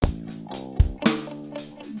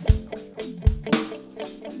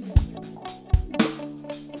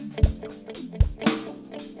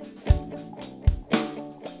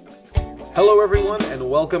Hello, everyone, and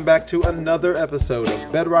welcome back to another episode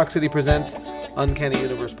of Bedrock City Presents Uncanny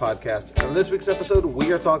Universe Podcast. And on this week's episode,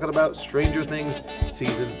 we are talking about Stranger Things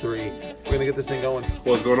Season 3. We're going to get this thing going.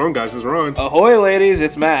 What's going on, guys? It's Ron. Ahoy, ladies.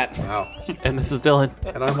 It's Matt. Wow. And this is Dylan.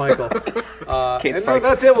 And I'm Michael. Kate's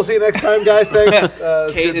that's it. We'll see you next time, guys. Thanks.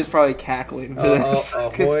 Kate is probably cackling to this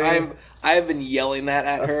because ahoy. I've been yelling that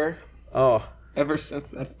at her ever since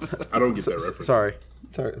that episode. I don't get that reference. Sorry.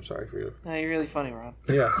 I'm sorry for you. No, you're really funny, Ron.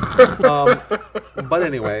 Yeah. But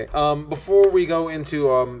anyway, before we go into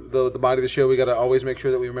the body of the show, we got to always make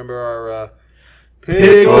sure that we remember our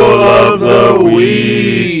Pickle of the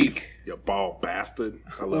Week. You bald bastard.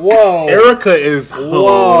 I love Whoa. it. Erica is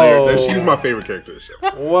hilarious. She's my favorite character of the show.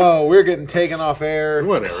 Whoa, we're getting taken off air.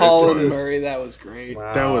 Whatever. Colin Murray, that was great.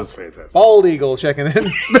 Wow. That was fantastic. Bald Eagle checking in.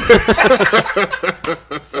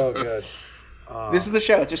 So good. This is the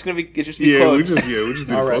show. It's just gonna be quotes. we just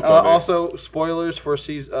do All right. quotes on Also, spoilers for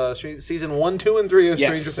season 1, 2, and 3 of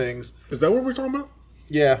Yes. Stranger Things. Is that what we're talking about?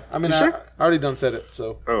 Yeah, I mean, sure? I already done said it.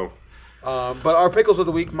 So, Oh. but our pickles of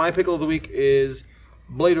the week. My pickle of the week is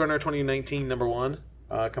Blade Runner 2019 #1,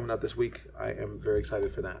 coming out this week. I am very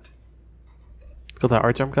excited for that. Got that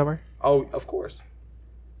Artgerm cover? Oh, of course.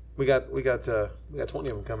 We got 20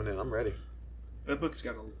 of them coming in. I'm ready. That book's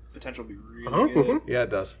got a potential to be really good. Yeah, it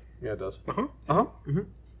does. That's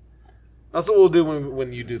what we'll do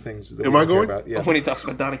when you do things. That Am we I don't care going? About. Yeah. When he talks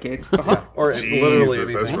about Donna Cates. Yeah. Or literally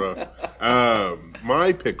Jesus, anything. that's rough.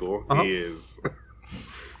 My pickle is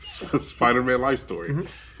Spider-Man Life Story.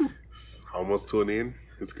 It's almost to an end.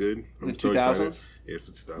 It's good. I'm so 2000s? excited. Yeah, it's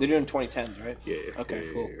the 2000s. They're doing 2010s, right? Yeah. Okay,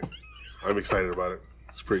 yeah, cool. yeah. I'm excited about it.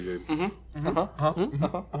 It's pretty good. There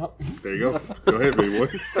you go. Go ahead, baby boy.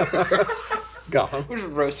 Got him. We're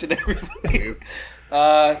just roasting everybody.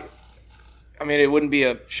 I mean, it wouldn't be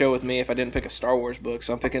a show with me if I didn't pick a Star Wars book,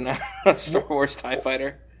 so I'm picking a Star Wars TIE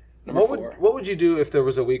Fighter. Number 4. What would you do if there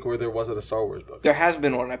was a week where there wasn't a Star Wars book? There has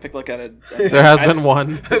been one. I picked like There has been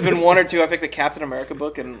one. There's been one or two. I picked a Captain America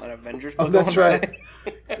book and an Avengers book. Oh, that's right.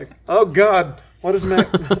 Oh, God. What is Matt?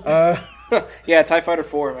 Yeah, TIE Fighter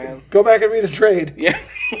 4, man. Go back and read a trade. Yeah.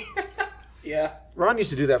 Yeah. Ron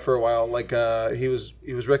used to do that for a while. Like he was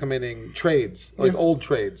recommending trades, like old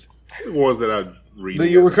trades. The ones that I read. That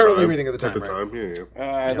you were currently reading at the time, yeah.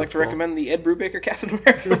 I'd like to recommend the Ed Brubaker Captain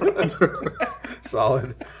America.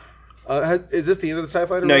 Solid. Is this the end of the TIE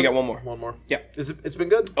Fighter? No, you got one more. One more. Yeah. It's been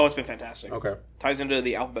good? Oh, it's been fantastic. Okay. Ties into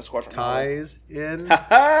the Alphabet Squadron. Ties in.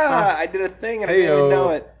 Ha! I did a thing and I didn't even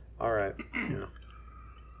know it. All right. Yeah.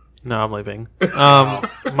 No, I'm leaving.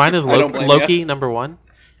 Mine is don't blame Loki #1.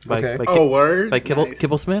 Okay. Word. By Kibble, Nice.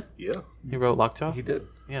 Kibblesmith. Yeah. He wrote Lockjaw. He did.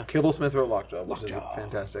 Yeah. Kibblesmith wrote Lockjaw, which is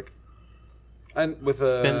fantastic. And with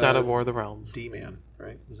Spins out of War of the Realms. D-Man,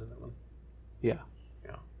 right? Is in that one? Yeah.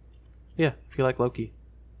 Yeah. Yeah, if you like Loki.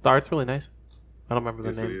 The art's really nice. I don't remember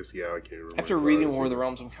Yes, the it name. is. Yeah, I can't remember. After reading War of the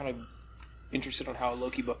Realms, I'm kind of interested on how a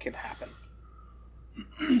Loki book can happen.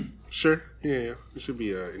 Sure. Yeah. It should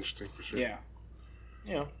be interesting for sure. Yeah.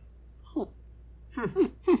 You know.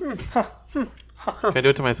 Can I do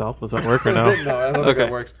it to myself? Does that work or no? No, I don't think Okay.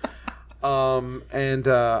 that works. And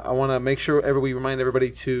I want to make sure we remind everybody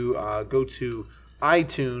to go to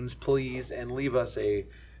iTunes, please, and leave us a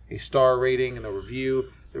star rating and a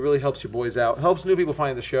review. It really helps your boys out. Helps new people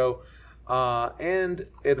find the show. And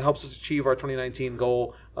it helps us achieve our 2019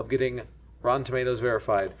 goal of getting Rotten Tomatoes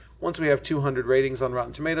verified. Once we have 200 ratings on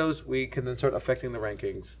Rotten Tomatoes, we can then start affecting the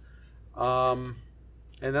rankings.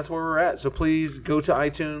 And that's where we're at. So please go to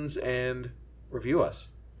iTunes and review us.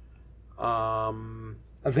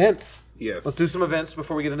 Events. Yes. Let's do some events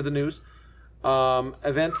before we get into the news.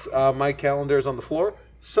 Events. My calendar is on the floor.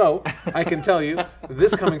 So I can tell you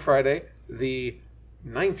this coming Friday, the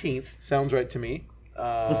 19th, sounds right to me.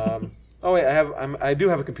 Oh wait, I do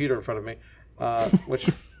have a computer in front of me,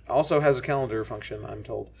 which also has a calendar function, I'm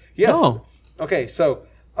told. Yes. Oh. Okay, so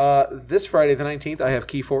this Friday, the 19th, I have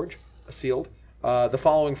Keyforge sealed. The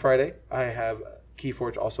following Friday, I have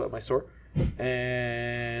Keyforge also at my store.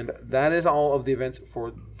 And that is all of the events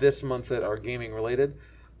for this month that are gaming related.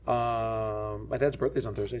 My dad's birthday's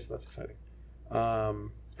on Thursday, so that's exciting.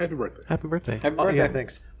 Happy birthday. Happy birthday. Happy Oh, birthday. yeah,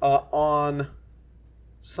 thanks. On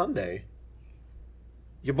Sunday,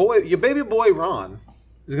 your baby boy Ron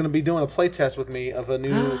is going to be doing a play test with me of a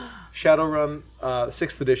new Shadowrun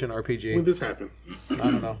 6th edition RPG. When did this happen? I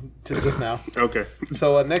don't know, just now. Okay.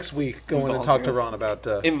 So next week, going to talk to Ron about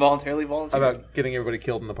Involuntarily volunteer. about getting everybody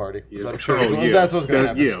killed in the party. Yes. So I'm sure Oh, yeah. that's what's going to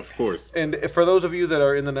happen. Yeah, of course. And for those of you that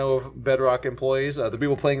are in the know of Bedrock employees, the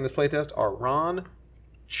people playing this playtest are Ron,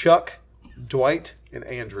 Chuck, Dwight and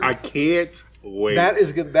Andrew. I can't wait. That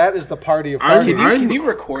is good. That is the party of I'm- parties. Can you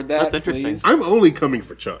record that? That's interesting. Please? I'm only coming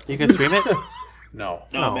for Chuck. You can stream it. No.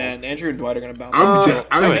 No, man. Andrew and Dwight are going to bounce. I'm do it.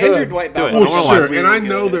 Andrew and Dwight bounce. Do it. off I wanna for watch sure, really and I good.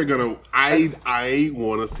 know they're gonna. I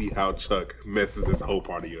want to see how Chuck messes this whole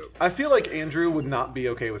party up. I feel like Andrew would not be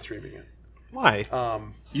okay with streaming it. Why?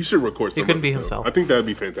 You should record. He couldn't be himself. I think that would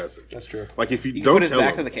be fantastic. That's true. Like if you, can don't put his tell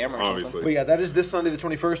back him, to the camera or something. obviously. But yeah, that is this Sunday the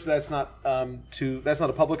 21st. That's not that's not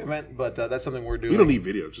a public event, but that's something we're doing. You don't need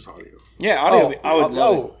video, just audio. Yeah, audio. I would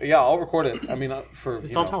love it. yeah, I'll record it. I mean,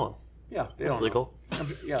 Just don't tell him. Yeah, they It's don't legal. know.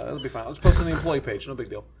 Yeah, that'll be fine. I'll just post it on the employee page. No big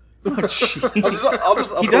deal. Oh, I'll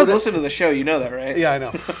just upload He does it. listen to the show. You know that, right? Yeah, I know.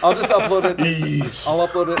 I'll just upload it. I'll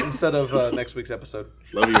upload it instead of next week's episode.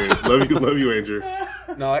 Love you, Andrew. love you, Andrew.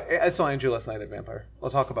 No, I saw Andrew last night at Vampire. I'll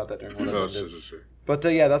talk about that during one of Oh, them. sure. But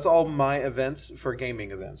yeah, that's all my events for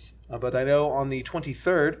gaming events. But I know on the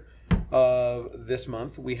 23rd of this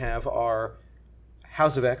month, we have our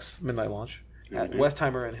House of X midnight launch at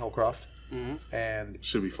Westheimer and Hillcroft. And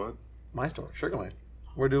Should be fun. my store, Sugarland.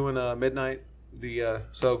 We're doing midnight.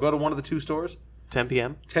 So go to one of the two stores, 10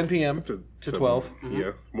 p.m. 10 p.m. to 12.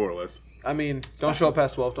 Yeah, more or less. I mean, don't show up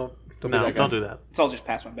past 12. Don't be No, that guy. don't do that. It's all just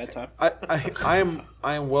past my bedtime. I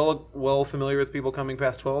am well familiar with people coming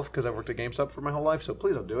past 12 because I've worked at GameStop for my whole life. So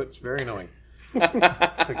please don't do it. It's very annoying.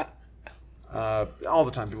 It's like, all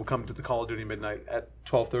the time people come to the Call of Duty midnight at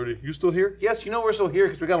 12:30. You still here? Yes, you know we're still here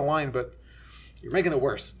because we got a line, but you're making it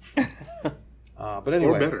worse. But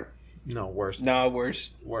anyway, Or better. No, worse. No,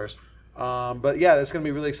 worse. Worse. But yeah, that's going to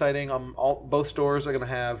be really exciting. Both stores are going to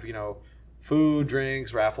have food,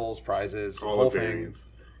 drinks, raffles, prizes, All whole the thing. variants.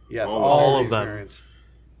 Yes, All all of of them. variants.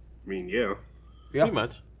 I mean, yeah. Yeah, Pretty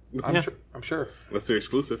much. I'm sure. I'm sure. Unless they're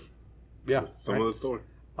exclusive. Yeah. Some right. of the store.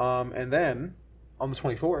 And then on the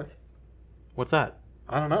 24th, What's that?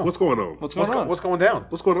 I don't know What's going on? What's going on? what's going down.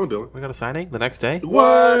 What's going on, Dylan? We got a signing the next day.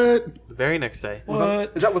 What? The very next day.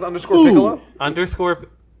 What? Is that with underscore Piccolo? Underscore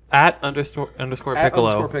At Piccolo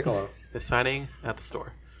underscore Piccolo. is signing at the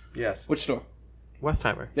store. Yes. Which store?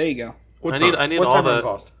 Westheimer. There you go. What I time? need What's all time the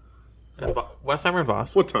cost? Westheimer and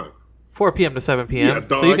Voss. What time? 4 p.m. to 7 p.m. Yeah,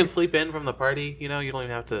 so you dog. can sleep in from the party. You don't even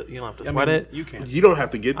have to. You don't have to I sweat mean, it. You can. You don't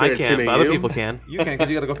have to get there I at 10 can, a.m. but other people can. You can because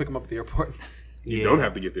you got to go pick them up at the airport. You don't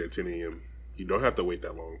have to get there at 10 a.m. You don't have to wait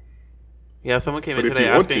that long. Yeah, someone came in But if today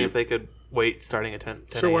you want asking to- if they could wait starting at 10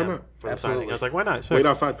 Sure, why a.m. not? for the Absolutely. signing. I was like, why not? Sure. Wait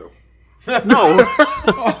outside, though. No.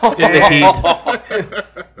 In the heat.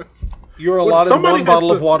 You're allotted Somebody one has bottle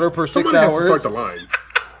to- of water per 6 somebody has to hours. start the line.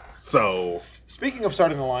 So, Speaking of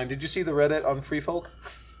starting the line, did you see the Reddit on Free Folk?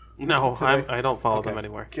 No, I don't follow them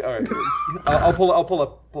anymore. Okay, all right. I'll pull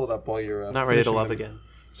it up while you're Not ready to finishing love them. again.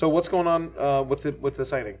 So what's going on with the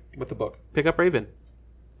signing with the book? Pick up Raven.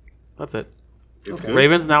 That's it. it's good.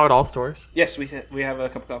 Raven's now at all stores. Yes, we have a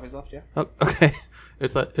couple copies left. Yeah. Oh, okay.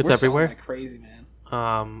 It's We're selling everywhere. like crazy, man.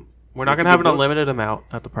 We're not It's a gonna have good an book. unlimited amount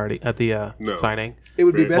at the party at the No. signing. It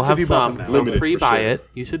would be We'll best We'll if have you bought some. them now. So Limited, for pre-buy sure. it.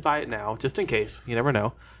 You should buy it now, just in case. You never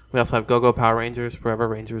know. We also have Go-Go Power Rangers, Forever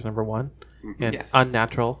Rangers #1, and Yes.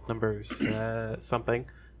 Unnatural numbers something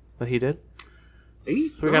that he did.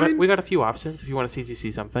 8? So we got a few options. If you want to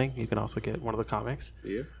CGC something, you can also get one of the comics.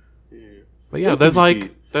 Yeah. But yeah, You'll there's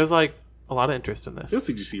CGC. like a lot of interest in this. He'll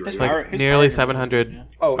CGC right His now. power- Like nearly power 700 yeah.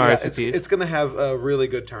 Oh yeah, it's RSVPs. going to have a really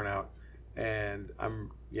good turnout, and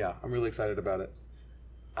I'm really excited about it.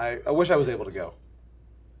 I wish I was able to go.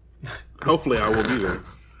 Hopefully, I will be there.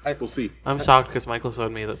 We'll see. I'm shocked because Michael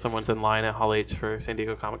showed me that someone's in line at Hall H for San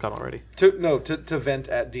Diego Comic Con already. To vent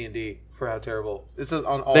at D&D for how terrible it's on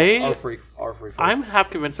all They- our free. I'm half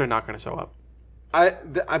convinced they're not going to show up.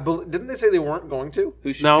 Didn't they say they weren't going to? No,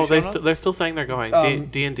 who's showing up? they're still saying they're going.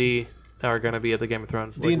 D&D are going to be at the Game of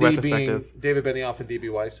Thrones like, D&D retrospective. being David Benioff and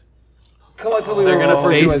DB Weiss. Collectively, They're we're going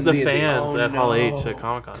referred to to face as the D&D. fans Oh, at Hall no. H at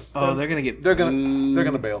Comic Con. Oh, they're gonna get. They're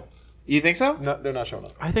gonna bail. You think so? No, they're not showing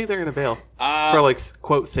up. I think they're going to bail for like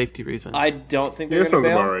quote safety reasons. I don't think Yeah, they're that gonna sounds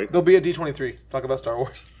bail. about right. They'll be at D23. Talk about Star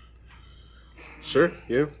Wars, Sure,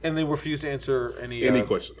 yeah. and they refuse to answer any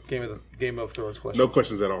questions. Game of Thrones questions. No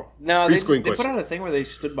questions at all. No, they Pre-screen put out questions. a thing where they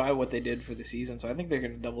stood by what they did for the season, so I think they're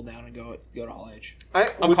gonna double down and go to Hall H.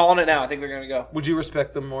 I'm Would, calling it now. I think they're gonna go. would you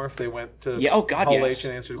respect them more if they went to Yeah, oh, God, Hall yes. H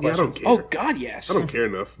and answered Yeah, I questions? don't care. Oh God, yes. I don't care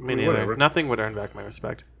enough. Me neither. Whatever. Nothing would earn back my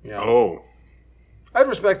respect. Yeah. Oh, I'd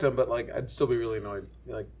respect them, but like I'd still be really annoyed.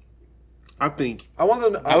 Like I think I want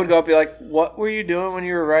them. I would go up and be like, "What were you doing when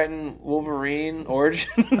you were writing Wolverine Origins?"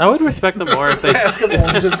 I would respect them more if they. ask them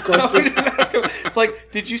Origins I would questions. just ask him, it's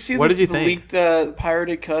like, did you see What the did you think? leaked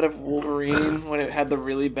pirated cut of Wolverine when it had the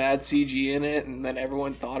really bad CG in it, and then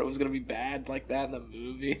everyone thought it was going to be bad like that in the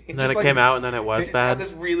movie? And then it came out, and then it was It had bad.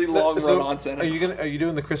 this really long So, run-on sentence. Are you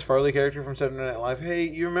doing the Chris Farley character from Saturday Night Live? Hey,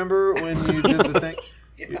 you remember when you did the thing?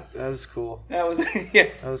 Yeah. That was cool. That was yeah.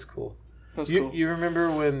 That was cool. That was You cool. you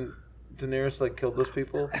remember when Daenerys like killed those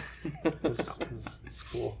people? It's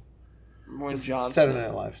cool. When Jon Saturday Snow-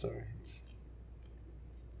 Night Live. Sorry.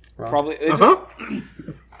 Wrong. Probably.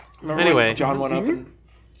 Remember Anyway. when John went up and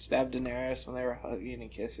stabbed Daenerys when they were hugging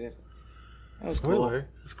and kissing? That was cool. Spoiler.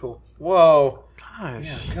 It's cool. Whoa.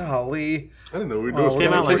 Gosh. Golly. I didn't know we were Oh, doing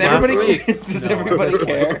came out spoilers. Does like last everybody? week. Does No. everybody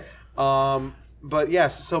care? But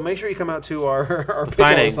yes. So make sure you come out to our Piccolo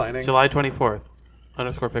Signing, signing. July 24th.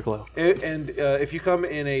 _Piccolo. And if you come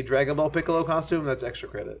in a Dragon Ball Piccolo costume, that's extra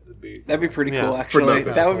credit. That'd be pretty Yeah. cool. For Actually,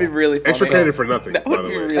 nothing. that would be really funny. Extra credit for nothing, That by would the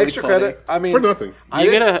be way. really extra funny. credit. I mean, For nothing. I You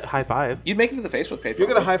get, get a high five. You'd make it to the Facebook page. you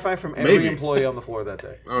get a probably. high five from every Maybe. employee on the floor that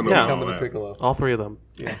day. I don't know Yeah. about Coming all to that. Piccolo. All three of them.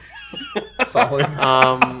 Yeah. Solid.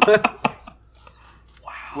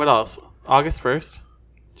 What else? August 1st,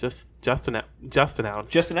 just announced.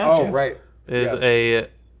 Just announced. Oh, yeah. right. is Yes. a.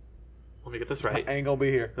 Let me get this right. I ain't gonna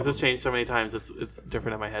be here. This has changed so many times. It's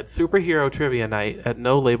different in my head. Superhero trivia night at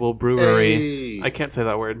No Label Brewery. Hey. I can't say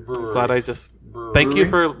that word. Brewery. I'm glad I just. Brewery. Thank you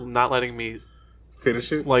for not letting me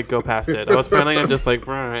Finish it. like go past it. I was planning on just like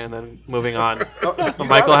and then moving on. Oh, you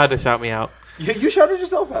Michael got had to shout me out. it. You shouted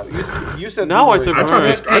yourself out. You said No, I brewery. said I tried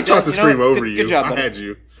Brewery. to, I tried to you know scream what? over Good- you. good job, I buddy. had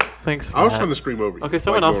you. Thanks. I was Matt. trying to scream over you. Okay,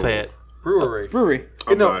 someone like else say normal. it. brewery. Brewery.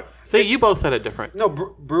 I'm No. not. Say you both said it different. No,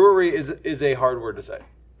 brewery is a hard word to say.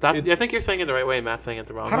 That, It's- I think you're saying it the right way. And Matt's saying it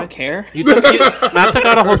the wrong I way. don't care. Matt took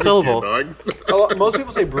out a whole syllable. Dog. Most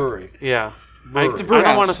people say brewery. Yeah. Brewery. I It's a brew don't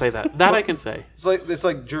house. want to say that. That I can say. It's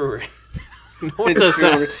like jewelry. No one says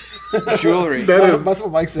that. Jewelry. That is That's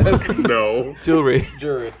what Mike says. no. Jewelry.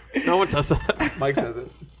 Jewelry. No one says that. Mike says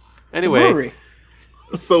it. Anyway. Brewery.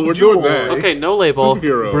 So we're doing that. Okay, No Label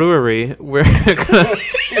Superhero. Brewery. We're gonna.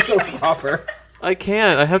 You're so proper. I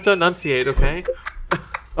can't. I have to enunciate. Okay.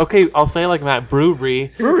 Okay, I'll say it like Matt.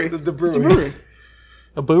 Brewery. Brewery. The brewery. It's a brewery.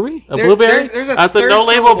 A brewery? A There- blueberry? there's a At the third No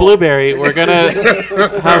Label syllable. Blueberry, we're gonna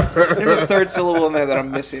have There's a third syllable in there that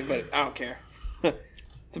I'm missing, but I don't care.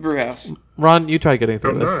 It's a brew house. Ron. You try getting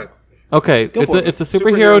through I'm this. not. Okay, for it. it's a superhero,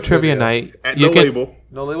 Superhero trivia trivia. night. At You no can- label.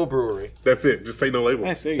 No label brewery. That's it. Just say no label.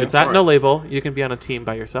 Nice, there you It's go. at fine. No Label. You can be on a team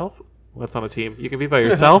by yourself. Well, that's not a team. You can be by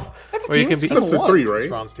yourself, That's a or you team. can be, It's It's up to One. 3, right?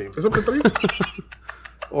 Ron's team. It's up to 3.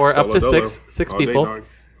 or up Solo to dolo. six All day people. long.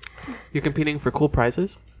 You're competing for cool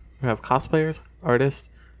prizes. We have cosplayers, artists,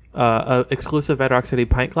 exclusive Bedrock City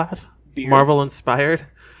pint glass, Beer. Marvel inspired,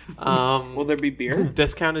 Will there be beer?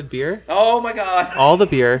 discounted beer, Oh my god. all the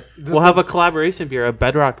beer. We'll have a collaboration beer, a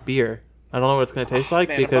Bedrock beer. I don't know what it's going to taste like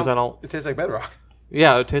man, because if I don't. It tastes like bedrock.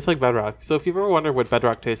 Yeah, it tastes like Bedrock. So if you've ever wondered what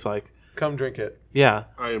Bedrock tastes like, Come drink it. yeah.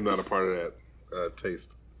 I am not a part of that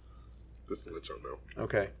taste. Just to let y'all know.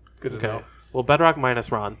 Okay. Good to Okay. know. Well, Bedrock minus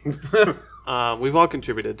Ron. We've all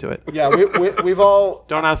contributed to it. Yeah, we've all.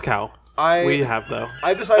 Don't ask how. We have though.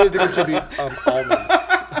 I decided to contribute almond.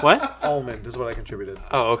 What? Almond is what I contributed.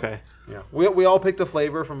 Oh, okay. Yeah, we all picked a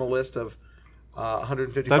flavor from a list of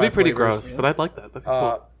 155. That'd be pretty flavors. gross, but I'd like that. That'd be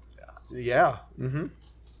cool. Yeah. Mm-hmm.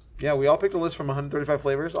 Yeah, we all picked a list from 135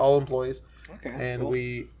 flavors, all employees, Okay. and cool.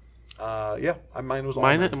 mine was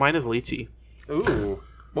Mine almond. is lychee. Ooh,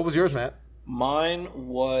 what was yours, Matt? Mine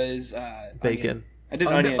was Bacon. Onion. I did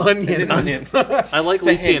Onion. onion. I did Onion. onion. I like It's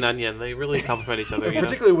a lychee hint. and onion. They really complement each other. You know?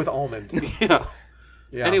 Particularly with almond. Yeah.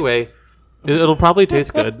 Yeah. Anyway, it'll probably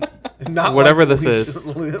taste good. Not whatever like this is.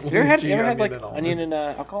 You ever had like onion and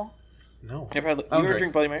alcohol? No. You ever had? I You don't ever drink.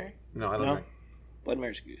 drink Bloody Mary? No, I don't No? drink. Bloody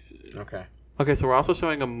Mary's good. Okay. Okay, so we're also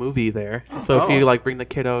showing a movie there. So if Oh. you like bring the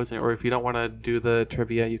kiddos, or if you don't want to do the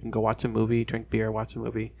trivia, you can go watch a movie, drink beer, watch a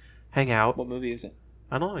movie, hang out. What movie is it?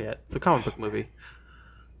 I don't know yet. It's a comic book movie.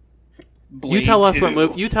 Blade You tell us 2. what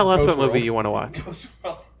movie. You tell us Ghost what movie World. you want to watch. Ghost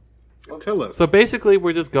World. Tell us. So basically,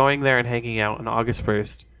 we're just going there and hanging out on August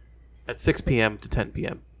 1st at 6 p.m. to 10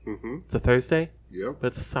 p.m. Mm-hmm. It's a Thursday, Yep. but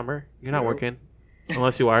it's summer. You're not Yeah. working,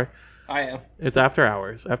 unless you are. I am. It's after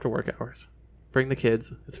hours, after work hours. Bring the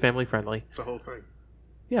kids. It's family friendly. It's the whole thing.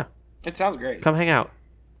 Yeah, It sounds great. come hang out.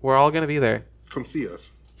 We're all gonna be there Come see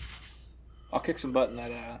us. I'll kick some butt in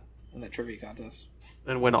that trivia contest.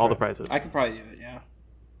 and win all the prizes. I could probably do it. Yeah.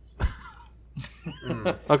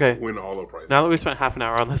 Okay. Win all the prizes. Now that we spent half an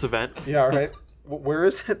hour on this event, Yeah. All right. Where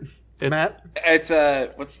is it, Matt? It's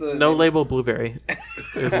what's the No name? Label Blueberry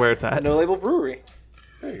is where it's at. No Label Brewery.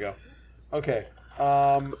 There you go. Okay.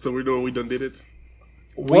 So we're doing We Done Did It?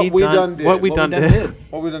 What we done did. What we done did.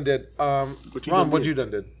 What we done did. What you Ron, done what did? you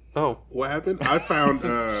done did? Oh, What happened? I found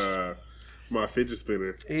my fidget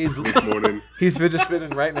spinner He's this morning. he's fidget spinning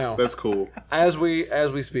right now That's cool. as we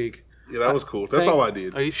speak. Yeah, that was cool. That's Thank- all I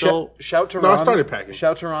did. are you still? Shout to No, I Ron. started packing.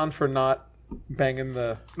 Shout to Ron for not banging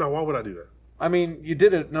the. No, why would I do that? I mean, you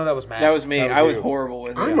did it. No, that was Matt. That was me. I was you. horrible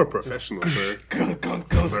with I'm it. a professional, sir.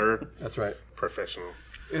 Sir, That's right. professional.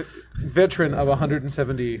 Veteran of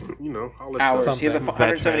 170. You know, all that Hours. stuff. He has Something.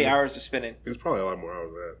 170 hours of spinning. It's probably a lot more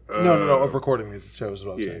hours than that. No, of recording these shows is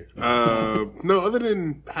what I'm Yeah. saying. No, other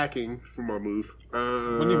than packing for my move.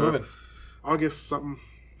 When you moving? August something.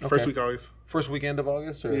 Okay. First week August. First weekend of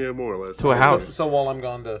August? Or? Yeah, more or less. To a house. So while I'm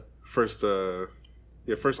gone to. First,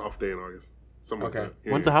 first off day in August. Something Okay. like that.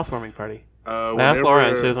 Yeah. When's the housewarming party? Uh, I asked Laura,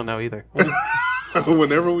 and she whenever, doesn't know either.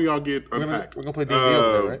 whenever we all get We're unpacked. gonna play D&D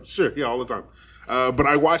over there, right? Sure, yeah, all the time. But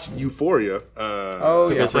I watched Euphoria. Oh,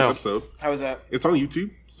 the yeah. first Show. episode. How was that? It's on YouTube,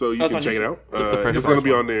 so you it's can on check it YouTube. out. Just the first It's going to be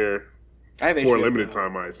one. on there I have for a HBO limited now.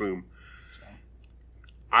 time, I assume.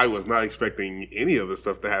 I was not expecting any of the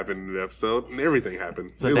stuff to happen in the episode, and everything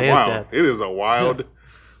happened. It was Zendaya's wild. dead. It is a wild,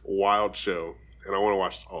 wild show, and I want to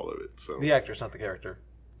watch all of it. So The actor's not the character.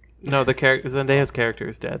 No, the character Zendaya's character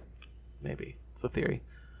is dead. Maybe it's a theory.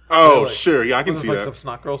 oh, Really? sure, yeah, I can Was see this like that. some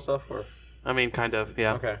snot girl stuff? Or I mean, kind of.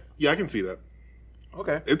 Yeah. okay, Yeah, I can see that.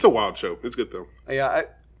 okay, It's a wild show. It's good though. yeah,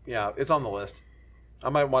 it's on the list. I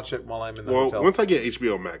might watch it while I'm in the Well, hotel. once I get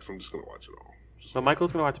HBO Max, I'm just going to watch it all. But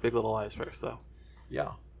Michael's gonna watch Big Little Lies first, though, Yeah.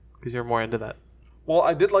 because you're more into that. Well,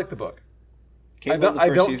 I did like the book. Kate I loved don't, the I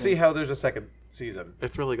first don't season. see how there's a second season.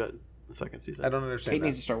 It's really good. The second season. I don't understand Kate that.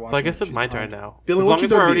 needs to start watching. So I guess it's She's my behind. turn now. Dylan, as what long you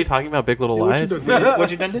as we're done already did? talking about Big Little Yeah, what you Lies, done did?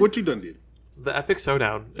 What you done did? What you done did? the epic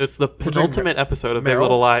showdown. It's the penultimate episode of Big Meryl?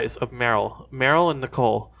 Little Lies of Meryl and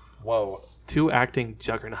Nicole, Whoa. two acting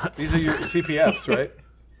juggernauts. These are your CPFs, right?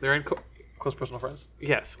 They're in. Close personal friends?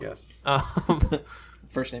 Yes. Yes.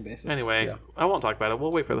 First name basis. Anyway, Yeah. I won't talk about it.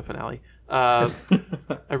 We'll wait for the finale. I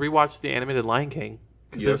rewatched the animated Lion King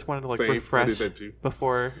because I Yeah, just wanted to like same. I refresh did that too.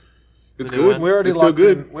 before. It's The new good. one? We already It's still locked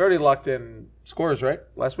good. in. We already locked in scores, right?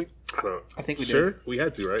 Last week. I don't know. I think we did. Sure, we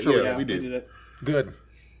had to, right? Sure we yeah, did. we did. it. Good.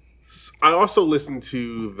 I also listened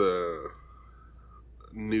to the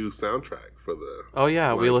new soundtrack for the. Oh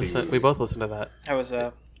yeah, we Lion King listened. We both listened to that. How was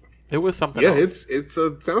It was something. Yeah, else. it's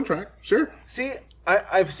a soundtrack. Sure. See,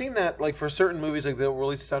 I've seen that like for certain movies, like they'll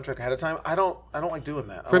release the soundtrack ahead of time. I don't like doing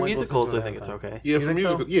that. I For don't like musicals. listening I to it think it's ahead of time. okay. Yeah, You for think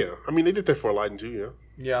so? musical. Yeah, I mean they did that for Aladdin too. Yeah,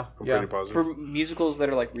 Yeah, I'm yeah. pretty positive. for musicals that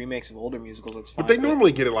are like remakes of older musicals? That's fine. but they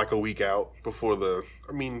normally get it like a week out before the.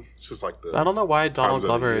 I mean, it's just like the. I don't know why Donald Times of the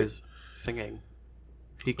Glover year. is singing.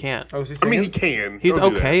 He can't. Oh, is he I mean, he singing? can. He's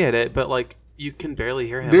Don't do okay that. at it, but like you can barely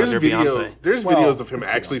hear him There's under videos. Beyonce. There's Well, videos of him it's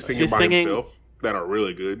actually Beyonce. singing He's by singing- himself that are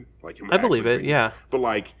really good. Like him. I believe actually it. singing. Yeah, But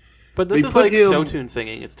like but this They is put like him- show tune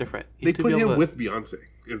singing. It's different. You they need to put be him able to- with Beyonce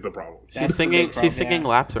is the problem. That's She's the singing. big problem, She's singing yeah.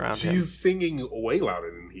 laps around him. She's singing way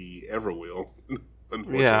louder than he ever will.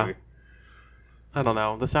 Unfortunately. Yeah. I don't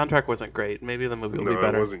know. The soundtrack wasn't great. Maybe the movie will No, be it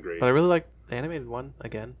better. wasn't great. But I really like the animated one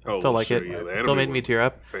again. I Oh, still like sure, it. yeah, the It still made anime me one's tear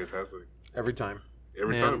up. Fantastic. Every time.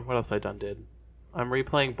 Every And time. what else I done did? I'm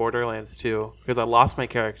replaying Borderlands 2 because I lost my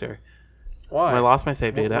character. Why? I lost my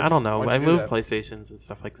save data. what'd I don't know. why'd I you do moved that? PlayStations and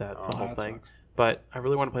stuff like that. It's the Oh, whole that thing. sucks. But I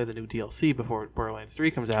really want to play the new DLC before Borderlands 3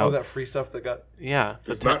 comes out. Oh, that free stuff that got. Yeah.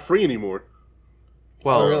 It's not free anymore.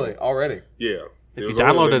 well, Oh, really? Already? Yeah. if you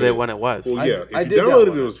downloaded it when it was. Well, I- yeah. If I you did downloaded download it,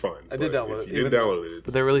 it. it was fine. I did But download if it, you did even- download it,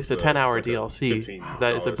 But they released a 10-hour like DLC $15.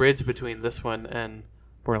 that is a bridge between this one and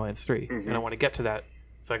Borderlands 3. Mm-hmm. And I want to get to that.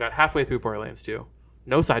 So I got halfway through Borderlands 2.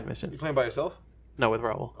 No side You missions. playing by yourself? No, with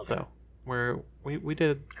Raul. So we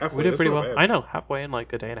did Halfway, we did that's pretty not well. bad. I know, halfway in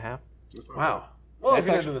like a day and a half. It's not Wow. bad. Well, if That's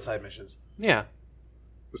you're not actually- doing the side missions. Yeah.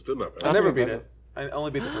 It's still not I bad. never pretty beat good. it. I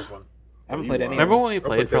only beat the first one. I haven't You played are. any. Remember of when we I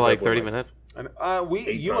played played for that like bad boy 30 like- minutes? And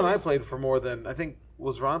 8 you and I times. played for more than I think.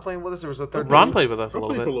 Was Ron playing with us? Or was a third? Ron person? played with us I a little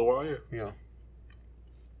played for a bit. little while, yeah. Yeah.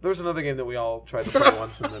 There was another game that we all tried to play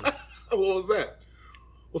once, and then What was that?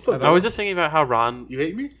 What's up? I was just thinking about how Ron You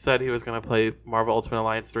hate me? said he was going to play Marvel Ultimate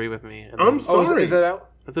Alliance 3 with me. And I'm then oh, sorry. is that out?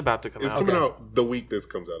 it's about to come It's out. coming Okay. out the week this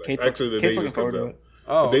comes out. Kate's- Actually, the Kate's day looking this comes forward to out. it.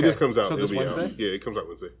 Oh, The day okay. this comes out, So it'll this be Wednesday. out. Yeah, it comes out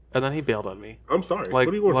Wednesday. And then he bailed on me. I'm sorry. Like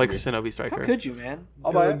what do you want like from me? Shinobi Striker. How could you, man?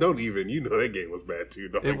 I'll buy No, it. don't even. You know that game was bad too.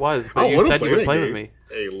 Dog. It was, I but you wanna said you would that play with game. me.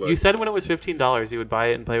 Hey, look. You said when it was $15 you would buy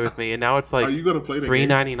it and play with me, and now it's like Are you gonna play the game?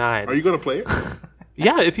 $3.99. Are you gonna play it?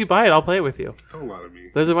 Yeah, if you buy it, I'll play it with you. Don't lie to me.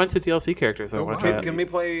 There's a bunch of DLC characters I Don't want to lie. try out. Can we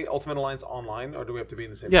play Ultimate Alliance online, or do we have to be in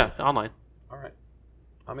the same? Yeah, room? online. All right.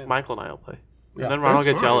 I'm in. Michael and I will play. Yeah. And then Ron will That's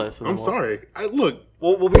get fine. jealous. And I'm then sorry. Look,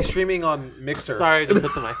 We'll be streaming on Mixer. Sorry, I just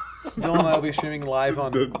hit the mic. Dylan and I will be streaming live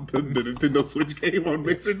on. the Nintendo Switch game on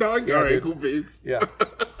Mixer, dog. All right, dude. cool beats. Yeah.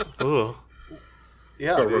 Ooh.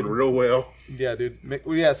 Yeah, Gonna run dude. real well. Yeah, dude.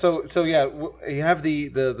 Yeah, so yeah, you have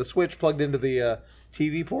the Switch plugged into the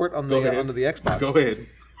TV port on Go ahead. onto the Xbox. Go ahead.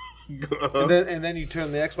 And then you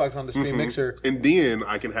turn the Xbox on to stream Mixer. And then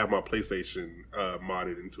I can have my PlayStation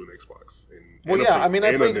modded into an Xbox. Well, and a yeah, Play- I mean,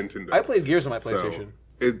 and a Nintendo. I played Gears on my So,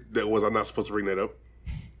 PlayStation. was I not supposed to bring that up?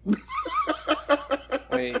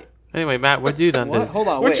 Wait, Anyway, Matt, what you done? what? Did? Hold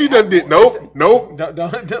on. What wait, you done did? Nope. Don't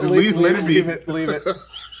let it be. Leave it.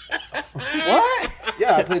 What?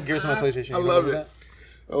 Yeah, I played Gears on my PlayStation. I You love remember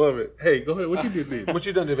it. I love it. Hey, go ahead. What you did? that? What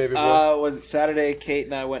you done to baby boy? Was it Saturday? Kate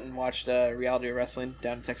and I went and watched Reality of Wrestling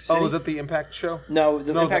down in Texas City. Was it the Impact show? No,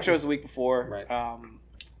 the No, Impact that show was- was the week before. Right.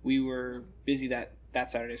 We were busy that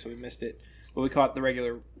Saturday, so we missed it. But we caught the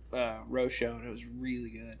regular Rose show, and it was really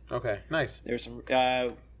good. Okay, nice. There was some.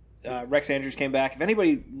 Rex Andrews came back. If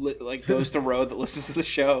anybody goes to Row that listens to the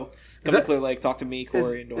show, come to that- Clear Lake, talk to me,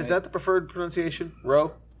 Corey, and Dwayne. Is that the preferred pronunciation?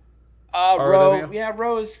 Row? Row? ROW? Yeah,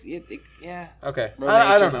 Rose. Yeah. Okay. Row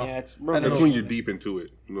I don't Nation, know. Yeah, it's I Row don't That's know. when you're deep into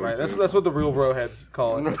it. You know Right. what I'm saying? That's what the real bro heads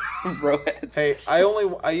call it. Rowheads. Hey,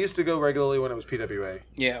 I used to go regularly when it was PWA,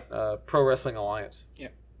 Yeah. Pro Wrestling Alliance. Yeah.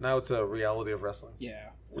 Now it's a Reality of Wrestling, Yeah.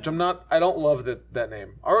 which I don't love that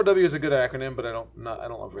name. ROW is a good acronym, but I don't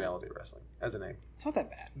love Reality of Wrestling as a name. It's not that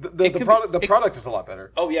bad. The It could product be- the product is a lot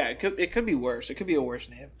better. Oh yeah, it could be worse. It could be a worse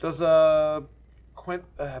name. Does Quint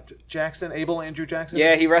Jackson, Abel Andrew Jackson?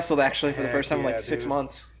 Yeah, he wrestled actually for the Heck first time in yeah, like 6 dude.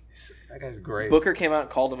 months. That guy's great. Booker came out and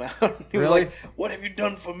called him out. He was Really? like, "What have you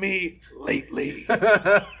done for me lately?"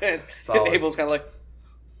 and Solid. Abel's kind of like,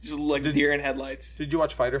 just like deer in headlights. Did you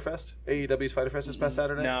watch Fighter Fest? AEW's Fighter Fest this past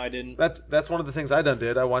Saturday? No, I didn't. That's one of the things I done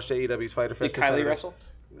did. I watched AEW's Fighter Did Fest. this Kylie Saturday. wrestle?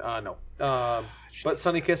 No. But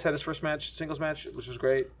Sonny Kiss had his first singles match, which was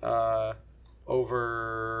great.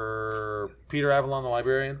 Over Peter Avalon, the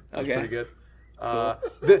Librarian. That was Okay. pretty good.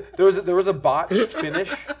 There was a botched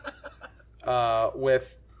finish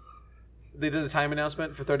with. They did a time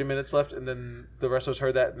announcement for 30 minutes left, and then the wrestlers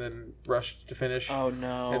heard that and then rushed to finish. Oh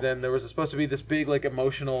no! And then there was supposed to be this big,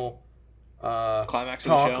 emotional Climax of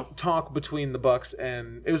the show. talk between the Bucks,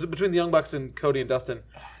 and it was between the Young Bucks and Cody and Dustin.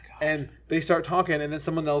 And they start talking, and then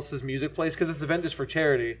someone else's music plays because this event is for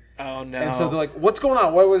charity. Oh no! And so they're like, "What's going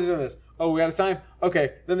on? Why was he doing this? Oh, we out of time.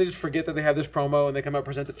 Okay." Then they just forget that they have this promo, and they come out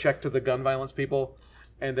present the check to the gun violence people,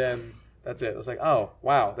 and then that's it. It was like, "Oh,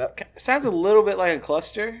 wow, that sounds a little bit like a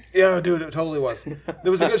cluster. yeah, dude, it totally was. It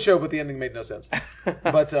was a good show, but the ending made no sense."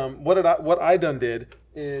 But what I done did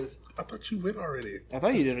is I thought you went already. I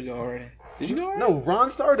thought you didn't go already. Did you go already? no, Ron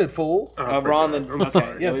started, fool. Ron. Then I'm okay.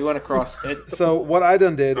 sorry. Yeah, we went across it. So what I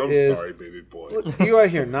done did I'm is sorry, baby boy. you out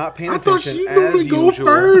here not paying I thought attention you as normally go usual.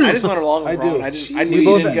 first. I just went along with I do. Ron. I knew We you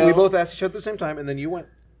both didn't go. we both asked each other at the same time, and then you went.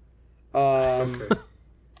 Okay.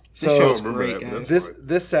 So I show's don't remember great, that, but guys. that's fine.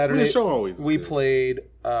 this Saturday, The show always is we good. played.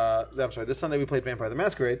 I'm sorry. This Sunday we played Vampire the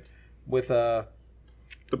Masquerade with The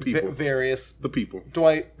people. various The people.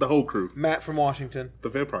 Dwight, The whole crew. Matt from Washington. The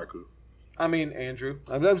vampire crew. I mean Andrew.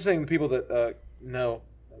 I'm saying the people that know.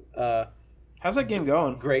 How's that game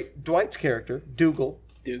going? Great. Dwight's character Dougal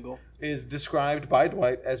Dougal. is described by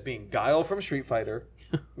Dwight as being Guile from Street Fighter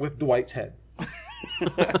with Dwight's head.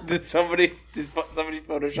 did somebody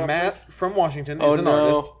Photoshop Matt this? from Washington Oh is an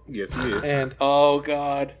no! artist, Yes, he is. and Oh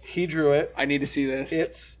god! he drew it. I need to see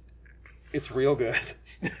this. It's real good.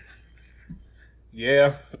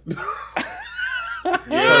 yeah. So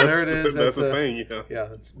there it is. That's That's the a- thing, yeah.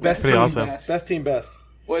 Yeah, it's best pretty team, awesome. best team best.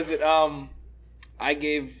 Was it? I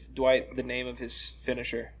gave Dwight the name of his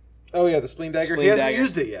finisher. Oh yeah, the spleen dagger. Spleen He hasn't dagger.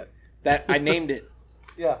 used it yet. That I named it.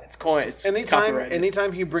 Yeah. It's coin. It's Anytime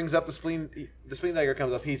copyrighted. he brings up the spleen dagger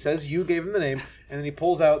comes up, he says you gave him the name, and then he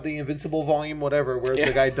pulls out the Invincible volume whatever where Yeah.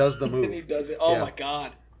 the guy does the move. And he does it. Oh Yeah. my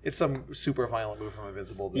god! It's some super violent move from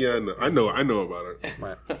Invincible. that- Yeah, I know about it.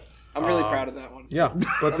 Right. I'm really proud of that one. Yeah,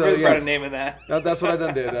 but I'm really yeah, proud of naming that. that's what I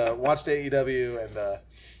done did. Watched AEW and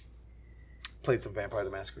played some Vampire the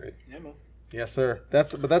Masquerade. Yeah, man. Yes, sir.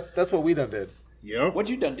 That's what we done did. Yep. What'd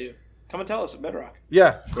you done do? Come and tell us at Bedrock.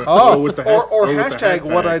 Yeah. Oh, with the or with the hashtag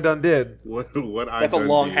what hashtag. I done did. What I That's a done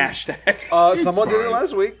long did. hashtag. Someone did it fine.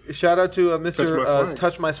 last week. Shout out to Touch Mr. My Swag.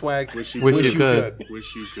 Touch My Swag. Wish you Wish could. you could.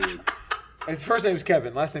 Wish you could. His first name's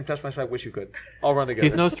Kevin. Last name Touch My Swag. Wish you could. All run together.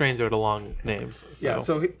 He's no stranger to long names. So. Yeah.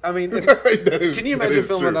 So I mean, That is- can you that imagine is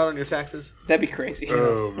filling it true. out on your taxes? That'd be crazy.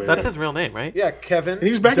 Oh man. That's his real name, right? Yeah, Kevin. And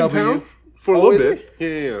he's back in W. town for a Oh, little is bit.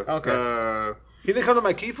 Yeah. Okay. He didn't come to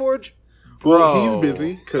my Keyforge. Well, Bro. he's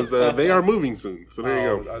busy because they are moving soon. So there you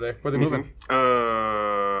Oh, go. are they? Where are they moving?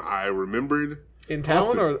 I I remembered. In town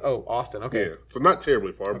Austin. or Austin? Okay. Yeah, so not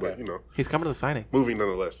terribly far, but Okay. He's coming to the signing, moving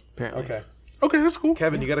nonetheless. apparently. Okay. Okay, that's cool.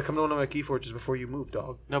 Kevin, you got to come to one of my key forges before you move,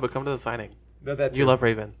 dog. No, but come to the signing. That's You it. love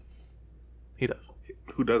Raven. He does.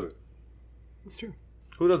 Who doesn't? It's true.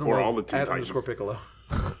 Who doesn't Or love all the Teen at Titans. _Piccolo?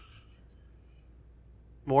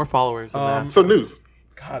 More followers than the So Astros. news.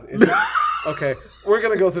 God, is it? Okay, we're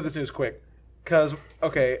gonna go through this news quick, cause We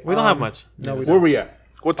don't have much. No, we news. Where we at?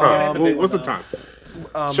 What time? Um, What's the time?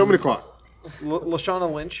 Show me the clock.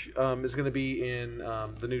 Lashana Lynch is going to be in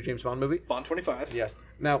the new James Bond movie. Bond 25. Yes.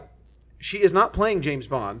 Now, she is not playing James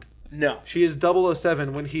Bond. No. She is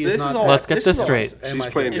 007 when he is This not. is all- Let's get this this is all- straight. She's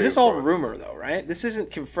MI6. playing Is this James all Bond. rumor though, right? This isn't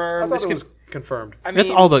I confirmed. thought This it could- was confirmed. I mean, It's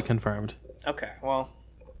all but confirmed. okay. Well,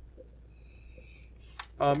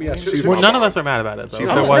 Yeah, She's Well, my none of Bond. us are mad about it, though. She's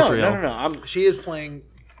If my it no, was no, real. no. I'm she is playing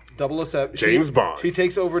 007. James Bond. She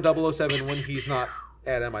takes over 007 when he's not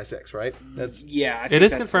at MI6, right? That's yeah. I It think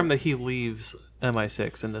is that's confirmed it. that he leaves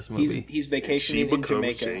MI6 in this movie. He's She vacationing in becomes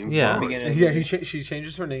Jamaica. James Yeah. Bond. Beginning of yeah. the- She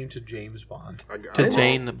changes her name to James Bond. I got to it.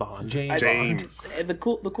 Jane Bond. James. James. And the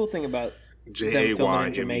cool thing about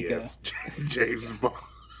JAYMES. James Bond.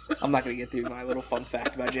 I'm not gonna get through my little fun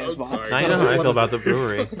fact about James Bond. sorry. Now you know how I What feel is about the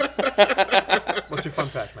brewery. What's your fun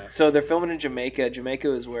fact, man? So they're filming in Jamaica.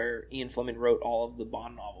 Jamaica is where Ian Fleming wrote all of the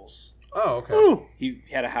Bond novels. Oh, okay. Oh, He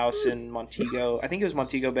had a house in Montego. I think it was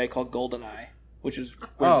Montego Bay called Goldeneye, which is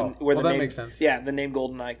where Oh, where well, the that name makes sense. Yeah, the name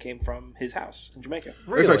Goldeneye came from his house in Jamaica.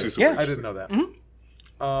 Really? that's actually super. Yeah. I didn't know that.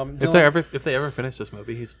 Mm-hmm. If they ever finish this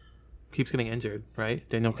movie, he's keeps getting injured, right?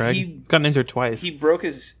 Daniel Craig. He- He's gotten injured twice. He broke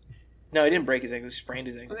his. No, he didn't break his ankle. He sprained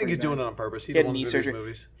his ankle. I think he's pretty doing bad. it on purpose. He He had don't knee want to do these surgery.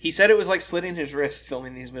 movies. He said it was like slitting his wrist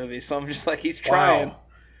filming these movies. So I'm just like, he's trying. Wow.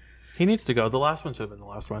 He needs to go. The last one should have been the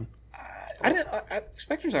last one.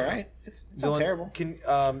 Spectre's all right. It's not Dylan, terrible. Can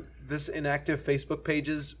this inactive Facebook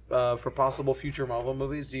pages for possible future Marvel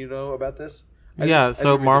movies? Do you know about this? I Yeah,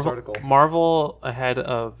 so didn't read this article. Marvel ahead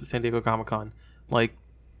of San Diego Comic-Con, like,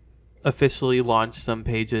 officially launched some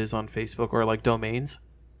pages on Facebook or like domains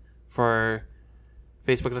for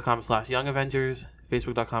Facebook.com/Young Avengers,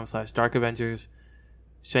 Facebook.com/Dark Avengers,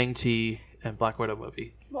 Shang-Chi, and Black Widow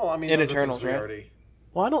movie. Well, I mean, And those are Eternals, things we right? already-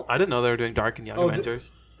 Well, I didn't know they were doing Dark and Young Oh,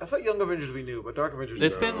 Avengers. I thought Young Avengers we knew, but Dark Avengers.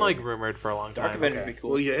 It's been like rumored for a long Dark time. Avengers would be cool.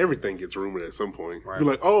 Well, yeah, everything gets rumored at some point. Right. You're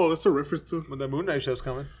like, oh, that's a reference to When the Moon Knight show's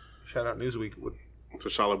coming. Shout out Newsweek.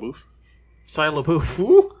 Shia LaBeouf. Shia LaBeouf.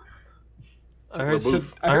 Who? I heard.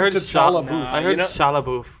 LaBeouf. I heard T'Challa Shia. Boof. I heard you know- Shia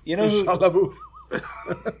LaBeouf. You know who? Shia LaBeouf.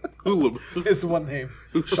 Hula Is one name.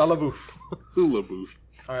 Shia LaBeouf. Hula Booth.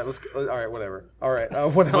 All right, let's. All right, whatever. All right,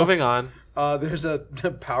 what else? Moving on, There's a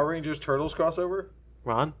Power Rangers Turtles crossover.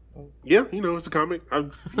 Ron. Yeah, it's a comic.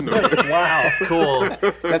 Wow. Cool.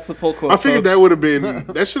 That's the pull quote. I figured folks. that would have been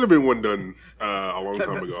that should have been one done a long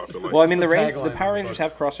time ago. I feel like. Well, I mean, the the tagline Power of the Rangers book.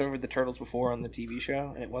 have crossed with the Turtles before on the TV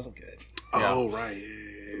show, and it wasn't good. oh right,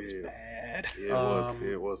 yeah. Bad. Yeah, it was. Yeah,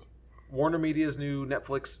 it was. Warner Media's new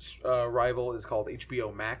Netflix rival is called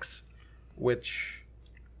HBO Max, which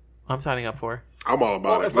I'm signing up for. I'm all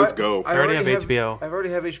about it. if Let's go. I already have HBO. I already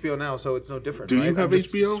have HBO now, so it's no different. Do you right? have I'm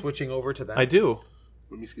just HBO? Switching over to that. I do.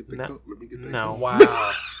 Let me get the No. code. Let me get that. No. code.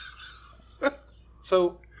 Wow.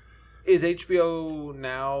 So, is HBO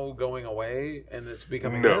now going away and it's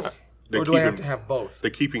becoming No. this, They're or do I have keeping- to have both?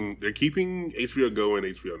 They're keeping HBO Go and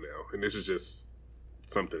HBO Now, and this is just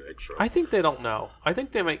something extra. I think they don't know. I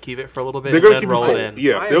think they might keep it for a little bit They're and gonna then keep roll it it for, in.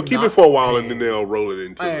 yeah. I They'll am keep not it for a while and paying- then they'll roll it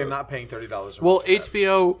into. I am the- not paying $30. a Well, month for that.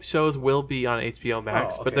 HBO shows will be on HBO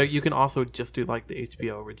Max, Oh, but okay. there, you can also just do like the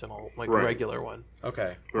HBO original, like Right. the regular one,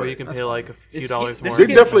 Okay. where you Right. can That's pay like a few This- dollars this more.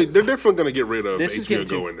 is They're definitely gonna get rid of This is HBO getting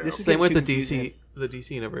too- Go now. this is Same with the too confusing. the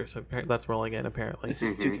DC universe. That's rolling in apparently. This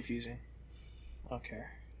is too confusing. I don't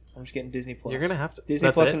care. I'm just getting Disney Plus. You're gonna have to. Disney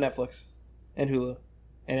that's Plus it? and Netflix, and Hulu,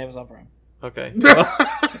 and Amazon Prime. Okay.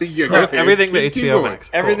 Yeah, So go ahead. everything to Keep HBO going. Max.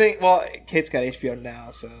 Cool. Everything. Well, Kate's got HBO now,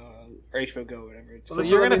 so or HBO Go, whatever. It's So So called.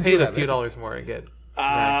 you're let gonna me pay do the that, few then. dollars more and get.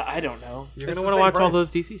 Max. I don't know. You're It's gonna the want to same watch all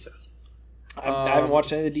price. those DC shows. I haven't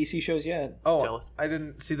watched any of the DC shows yet. Oh, Jealous. I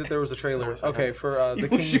didn't see that there was a trailer. wish I Okay, had. for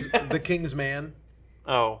the King's Man.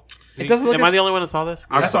 Oh, It doesn't look Am I as- the only one that saw this?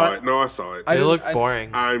 I saw saw it. No, I saw it. I It didn't- looked I- boring.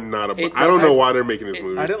 I'm not a. It- I don't know I- why they're making this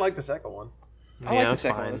movie. I didn't like the second one. I like Yeah, the it's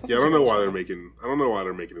second fine. one. thought Yeah, I the don't know second why one they're was making. I don't know why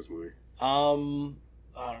they're making this movie. fun.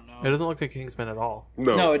 I don't know. It doesn't look like Kingsman at all.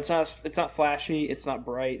 No, No, it's not. It's not flashy. It's not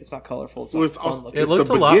bright. It's not colorful. It's Well, not it's fun also- looking. It It's looked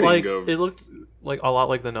the a lot beginning like of- it looked like a lot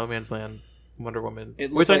like the No Man's Land Wonder Woman, It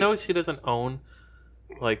looked which I like- know she doesn't own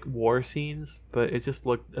like war scenes, but it just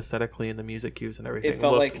looked aesthetically in the music cues and everything. It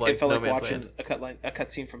felt looked like it felt No like Man's watching Land. a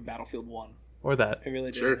cut scene from Battlefield 1. Or that. It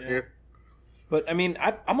really did. sure. yeah. Yeah. But I mean,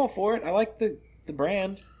 I'm all for it. I like the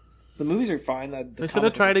brand. The movies are fine. They should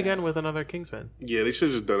have tried again with another Kingsman. Yeah, they should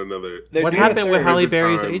have just done another. What happened with Halle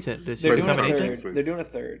Berry's time. agent? Did she They're doing become a an third. agent? They're doing a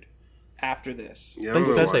third after this. Yeah, I They don't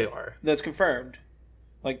know said why. they are. That's confirmed.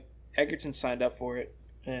 Like Egerton signed up for it,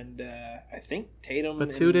 and I think Tatum.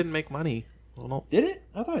 But 2 didn't make money. Well, no, Did it?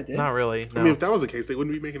 I thought it did. not really. No. I mean, if that was the case, they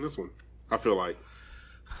wouldn't be making this one. I feel like.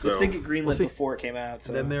 So, Let's think it greenlit see. before it came out.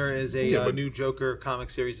 So Then there is a Yeah, but- new Joker comic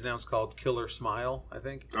series announced called Killer Smile, I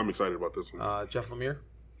think. I'm excited about this one. Jeff Lemire.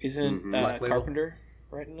 isn't Black Label. Carpenter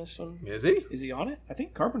writing this one? Is he? Is he on it? I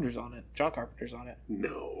think Carpenter's on it. John Carpenter's on it.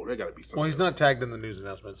 No, there got to be something. Well, he's else. not tagged in the news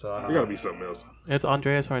announcement, so I There don't got know. to be something else. It's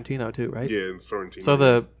Andrea Sorrentino too, right? Yeah, and Sorrentino. So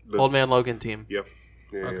the Old Man Logan team. Yep.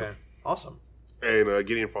 Yeah. Okay. Awesome. And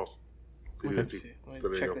Gideon Falls. They did Okay. it too. Let me So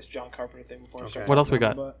there you check go. this John Carpenter thing before I Okay. start. What else we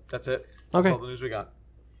talking got? about- That's it. That's Okay. all the news we got.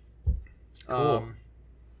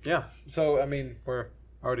 Yeah. So, I mean, we're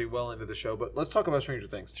already well into the show, but let's talk about Stranger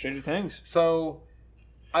Things. Stranger Things. So,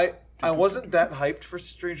 I wasn't that hyped for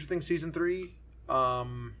Stranger Things season 3.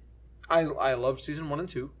 I loved season 1 and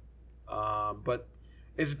 2, but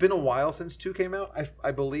it's been a while since 2 came out.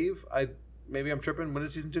 I believe maybe I'm tripping. When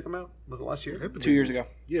did season 2 come out? Was it last It year? had to 2 be- years ago.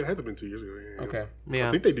 Yeah, it had to have been 2 years ago. Yeah. Okay. Yeah.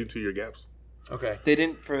 I think they do 2-year gaps. Okay. They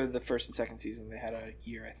didn't for the first and second season. They had a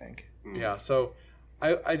year, I think. Yeah. So,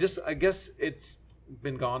 I guess it's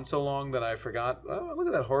been gone so long that I forgot. Oh, look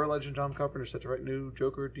at that horror legend John Carpenter set to write new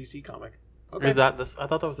Joker DC comic. Okay. Is that this? I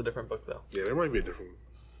thought that was a different book though. Yeah, there might be a different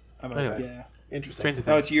one. Anyway. Yeah. Interesting? Stranger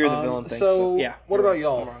Oh, Things. it's Year of the Villain thing. So, yeah. what you're about right.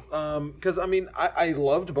 y'all? I'm wrong. Because I mean, I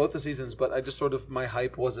loved both the seasons, but I just sort of my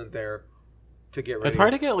hype wasn't there to get ready. It's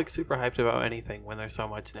hard to get like super hyped about anything when there's so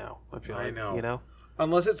much now. I feel I like, know. You know.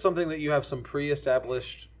 Unless it's something that you have some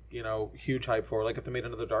pre-established, huge hype for, like if they made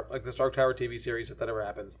another this Dark Tower TV series, if that ever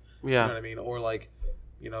happens. Yeah. You know what I mean? Or like,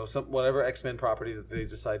 some whatever X-Men property that they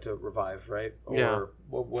decide to revive, right? Or Yeah.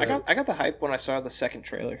 I got the hype when I saw the second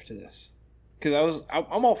trailer to this, because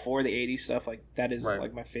I'm all for the '80s stuff. Like that is Right.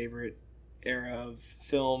 like my favorite era of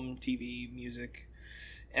film, TV, music,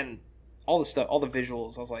 and all the stuff, all the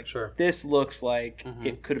visuals. I was like, Sure. this looks like Mhm.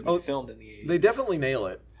 it could have been Oh, filmed in the '80s. They definitely nail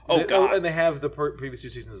it. Oh, God. And they have the previous 2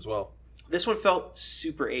 seasons as well. This one felt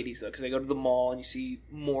super '80s though, because they go to the mall and you see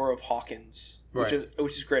more of Hawkins, which Right.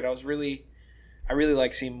 is great. I really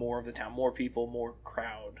like seeing more of the town, more people, more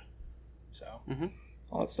crowd. So Mhm.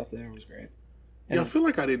 all that stuff there was great. Yeah, I feel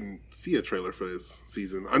like I didn't see a trailer for this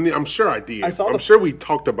season. I mean, I'm sure I did. I saw I'm the- sure we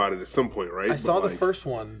talked about it at some point, right? I saw But, the first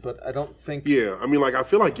one, but I don't think. Yeah, I mean, like, I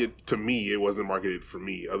feel like to me, it wasn't marketed for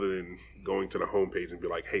me other than going to the homepage and be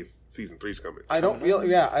like, hey, season 3's coming. I don't.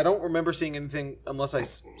 I don't remember seeing anything unless I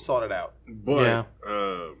sought it out. But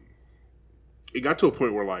Yeah. it got to a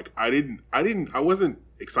point where, like, I wasn't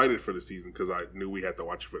excited for the season because I knew we had to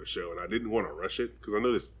watch it for the show, and I didn't want to rush it because I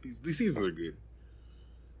know these seasons are good.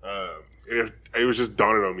 It was just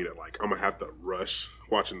dawning on me that, like, I'm gonna have to rush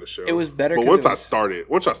watching the show. It was better but 'cause once it I was-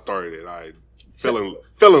 started it, I fell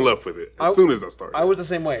in love with it as soon as I started. I was the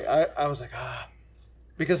same way. I was like,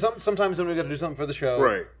 because sometimes when we got to do something for the show,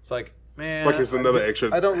 Right. It's like, man, It's like it's another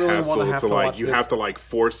extra I don't really hassle want to have to like watch you this. have to like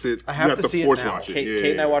force it. I you have to see it force now. watch it.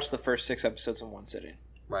 Kate and I watched the first 6 episodes in one sitting.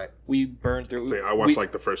 Right. We burned through. Say, I watched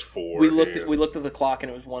like the first 4. we looked and- at the clock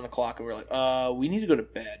and it was 1:00 and we were like, we need to go to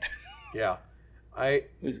bed. Yeah. It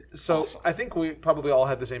was So awesome. I think we probably all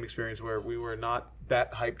had the same experience where we were not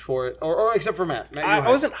that hyped for it, or except for Matt. Matt, you were I hyped.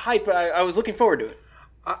 wasn't hyped, but I was looking forward to it.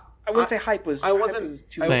 I wouldn't say hype was. I wasn't. hype was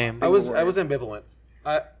too Same. big I a was. word. I was ambivalent.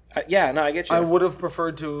 Yeah, no, I get you. I would have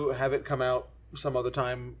preferred to have it come out some other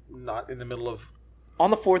time, not in the middle of.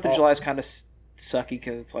 On the 4th of July is kind of sucky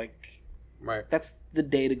because it's like Right. that's the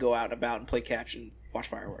day to go out and about and play catch and watch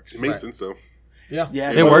fireworks. It makes Right. sense though. Yeah.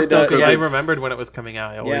 Yeah, It totally worked though does. because Cause I they- remembered when it was coming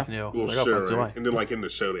out. I always Yeah. knew. It Well, was like, sure, 4th of July. right? And then like in the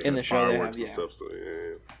show they In have the show they fireworks have, and yeah. stuff. So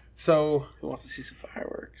yeah. So Who wants to see some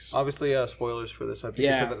fireworks? obviously, spoilers for this. I think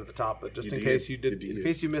Yeah. I said that at the top, but just You in did. case you did, You did. in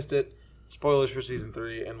case you missed it, spoilers for season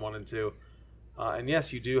 3 and 1 and 2. And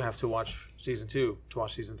yes, you do have to watch season 2 to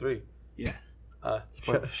watch season 3. Yeah.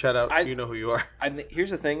 Shout out, I- you know who you are. Here's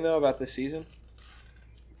the thing though about this season: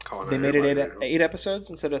 Calling they out made it everybody. 8 episodes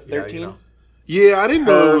instead of 13. you know. Yeah, I didn't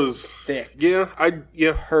know it was. Perfect.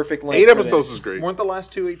 Yeah. Perfect length. 8 for episodes this. is great. Weren't the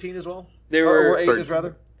last 2 18 as well? They Or were 8 13. is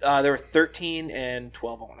rather. There were 13 and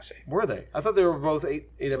 12. I want to say. Were they? I thought they were both 8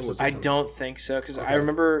 episodes. I don't think so because I Okay.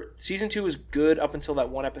 remember season 2 was good up until that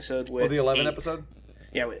one episode with the 11 8. episode.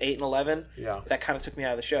 Yeah, with 8 and 11. Yeah. That kind of took me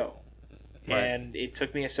out of the show. Right. And it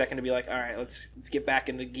took me a second to be like, all right, let's get back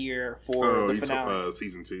into gear for Oh, the you finale. took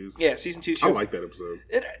season 2's. Yeah, season 2 show. I like that episode.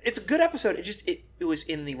 It's a good episode. It was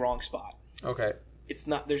in the wrong spot. Okay. It's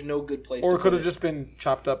not. There's no good place. Or to it could put have just been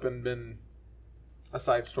chopped up and been a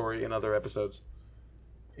side story in other episodes.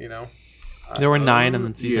 You know. There were 9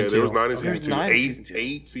 in season 2. Yeah, there was 9 in There's season 2. 9 in 8, season 2.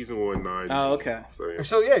 8 season 1, 9. Oh, okay. So, yeah.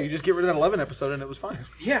 So yeah, you just get rid of that 11 episode and it was fine.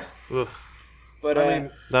 Yeah, Ugh. but I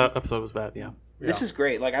mean, That episode was bad. Yeah. this is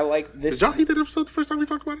great. Like I like this. Did y'all hate that episode the first time we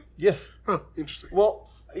talked about it? yes. Huh, interesting. Well,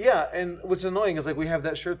 yeah, and what's annoying is like we have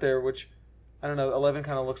that shirt there, which I don't know. 11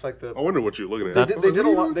 kind of looks like the. I wonder what you're looking at. They did a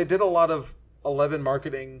lot. They did a lot of 11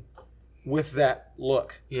 marketing with that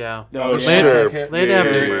look. Yeah. Oh, yeah. sure. They have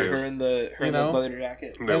yeah, new- yeah, Her in the You know? leather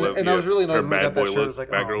jacket. And I was really annoyed Her when we got bad that boy shirt. look, I was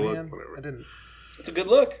like, bad oh girl man, look, whatever. I didn't. It's a good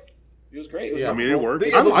look. It was great. It was Yeah. I mean, it worked.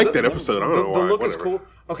 The- I the- like the- that episode. I don't know why. The look is Whatever. cool.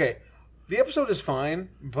 Okay, the episode is fine,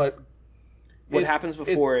 but what happens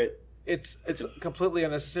before it's completely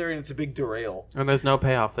unnecessary and it's a big derail. And there's no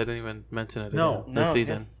payoff. They didn't even mention it. No. This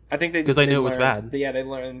season. I think they 'Cause they knew it was learned- bad. Yeah, they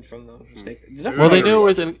learned from the mistake. Well, they knew it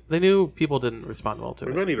was. They knew people didn't respond well to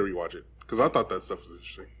Maybe I it. need to rewatch it because I thought that stuff was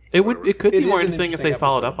interesting. It would. It could It be is more an interesting if they interesting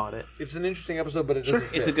followed episode. up on it. It's an interesting episode, but it doesn't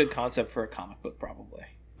fit. It's a good concept for a comic book, probably.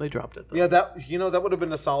 They dropped it. Though. Yeah, that would have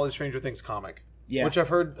been a solid Stranger Things comic. Yeah. Which I've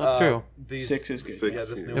heard. That's true. These, 6 is good. Six, Yeah, this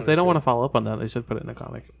yeah. new If one they is don't good. want to follow up on that, they should put it in a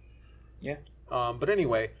comic. Yeah. But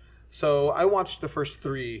anyway, so I watched the first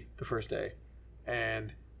 3 the first day,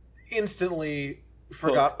 and instantly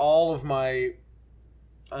forgot all of my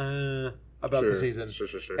about the season, Sure.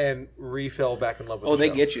 and re-fell back in love with. Oh, the they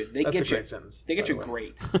show. get you. They That's get a you. great sentence. They get by you the way.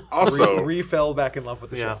 great. Also, Re-fell back in love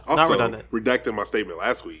with the Yeah. show. Not also redundant. redacting my statement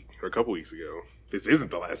last week or a couple weeks ago. This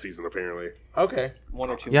isn't the last season, apparently. Okay. 1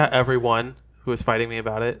 or 2. Yeah, everyone who was fighting me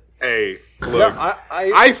about it. Hey, Yeah, look,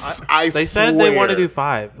 I They said they want to do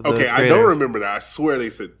 5. the Okay, I don't creators. remember that. I swear they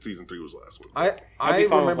said season 3 was the last one. I I'd be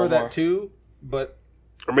fine with remember one that more. too, but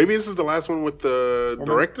Or maybe this is the last one with the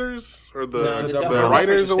directors or the, No, the, the Duffer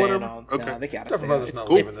writers or are whatever. staying on. Okay. No, they gotta Duffer stay Brothers on. not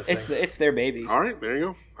It's, leaving it's, this it's, thing. it's their baby. All right, there you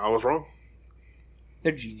go. I was wrong.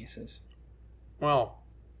 They're geniuses. well,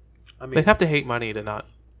 I mean, They'd have to hate money to not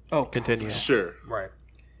Oh, continue. Sure. right.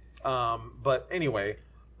 But anyway,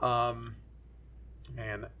 man,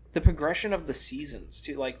 the progression of the seasons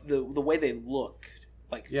too, like the way they look,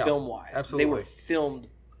 like Yeah, film wise, absolutely. they were filmed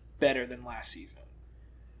better than last season.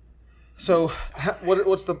 so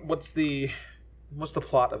what's the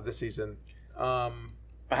plot of this season?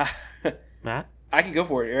 Matt? I can go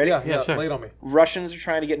for it. You ready? Yeah, sure. lay it on me. Russians are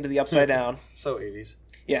trying to get into the Upside Down. So 80s.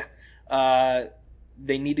 Yeah.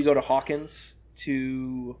 They need to go to Hawkins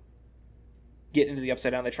to get into the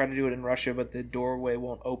Upside Down. They try to do it in Russia, but the doorway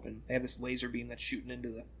won't open. They have this laser beam that's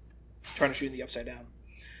trying to shoot in the Upside Down.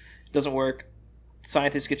 Doesn't work.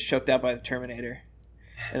 Scientist gets choked out by the Terminator.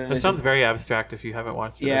 And then That there's sounds very abstract if you haven't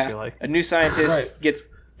watched it, I yeah, feel like. a new scientist Right. gets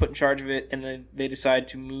put in charge of it, and then they decide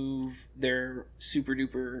to move their super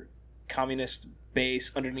duper communist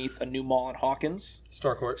base underneath a new mall in Hawkins,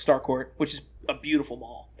 Starcourt, which is a beautiful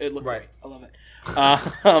mall. It looked Right. great. I love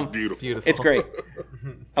it. Beautiful. Beautiful. It's great.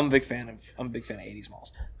 I'm a big fan of 80s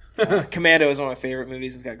malls. Commando is one of my favorite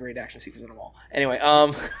movies. It's got great action sequences in them all. Anyway,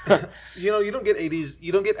 You don't get 80s.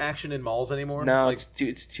 You don't get action in malls anymore. no, Like,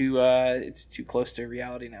 it's too close to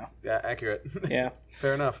reality now. yeah, accurate. Yeah.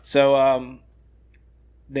 Fair enough. So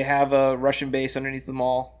they have a Russian base underneath the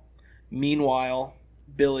mall. Meanwhile,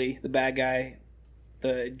 Billy, the bad guy,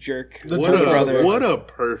 the jerk, What a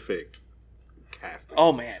perfect casting.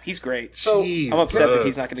 Oh man, he's great. So- I'm upset that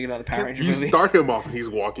he's not going to get another Power Ranger You movie. start him off and he's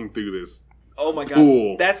walking through this. Oh my god,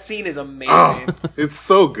 pool. that scene is amazing. Oh, it's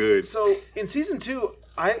so good. So in season 2,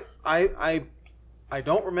 I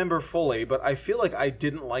don't remember fully, but I feel like I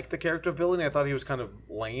didn't like the character of Billy. And I thought he was kind of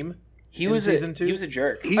lame. He in was season a 2. he was a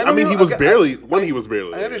jerk. He I mean, was okay, barely.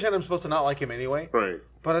 I understand I'm supposed to not like him anyway, Right.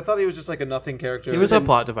 but I thought he was just like a nothing character. He was a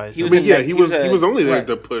plot device. he I was mean, a yeah, neg- he he was. was a- He was only there right.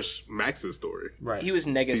 to push Max's story. right. He was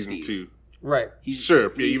Nega Season Steve. 2. right. He's,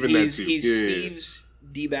 Sure, yeah, even that he's, too. He's Yeah, yeah, yeah. Steve's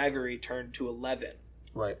debaggery turned to 11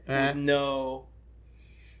 Right. with no,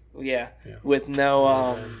 Yeah. with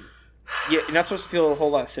no. Yeah, you're not supposed to feel a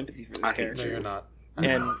whole lot of sympathy for this I hate character. No, you're not.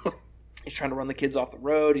 And he's trying to run the kids off the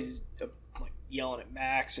road. He's like yelling at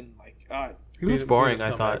Max and like, He was Being a boring,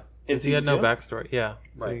 I scumbag. thought. In 'Cause he had no season backstory. Yeah.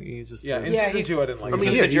 So Right. he's just. Yeah, in Yeah, season he's- 2 I didn't like I him. mean,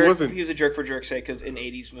 he yeah, was a he jerk. wasn't- He was a jerk for jerk's sake because in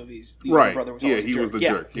 '80s movies, the Right. older brother was Yeah, always he a jerk. was the Yeah.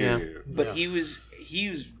 jerk. Yeah. But Yeah. he was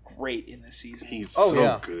great in this season. He's Oh, so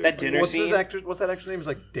yeah. good. That dinner What's scene. his actor? What's that actor's name? Is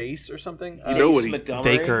like Dace or something? You know what Ace he-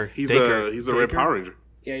 Montgomery. Daker. He's Daker. a Red Daker? Power Ranger.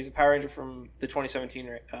 Yeah, he's a Power Ranger from the 2017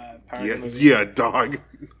 Power Ranger Yeah, movie. yeah, dog.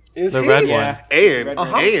 Is The he? red one. Yeah. And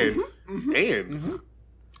Red and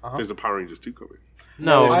Uh-huh. there's a Power Rangers 2 coming.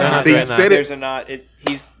 No, there's they're not. not They doing said that. it- There's a not.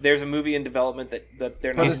 There's a movie in development that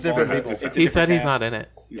they're But not it's different involved people. with. It's a He said different he's cast. not in it.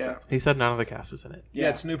 He's Yeah. not. He said none of the cast was in it, Yeah,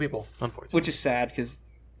 it's new people. unfortunately. Which is sad because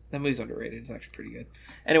That movie's underrated. It's actually pretty good.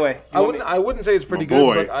 Anyway, I wouldn't say it's pretty My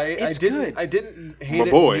boy. good, but It's didn't good. I didn't hate My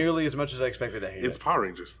it boy. nearly as much as I expected to hate It's it. Power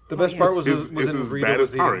Rangers. The best part was It's when as Rita bad was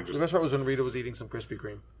as Power eating. Rangers. The best part was when Rita was eating some Krispy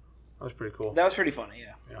Kreme. That was pretty cool. that was pretty funny.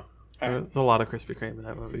 Yeah. Yeah. All right. There's a lot of Krispy Kreme in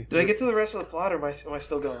that movie. Did I get to the rest of the plot, or am I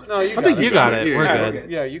still going? No, you got think it. You got it. Yeah. We're All right, good. we're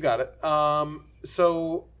good. Yeah, you got it.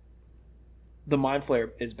 So The Mind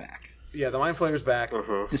Flayer is back. yeah, the Mind Flayer's back.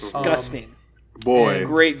 Uh-huh. Disgusting. Boy.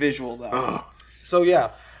 Great visual though. Oh, So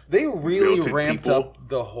yeah, they really Melted ramped people. up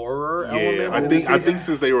the horror yeah. element. I of the think season.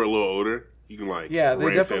 since they were a little older, you can like Yeah, they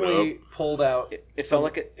ramp definitely that up. pulled out It felt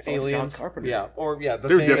like it. It felt like aliens. John Carpenter. Yeah, or yeah, the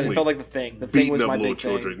They're thing. definitely It felt like the thing. The thing Beating was up my little big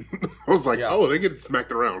thing. children. I was like, Yeah. oh, they get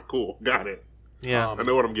smacked around. Cool, got it. Yeah. Um, I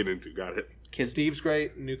know what I'm getting into. Got it. Kids. Steve's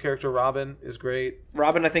great. New character Robin is great.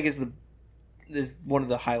 Robin, I think, is one of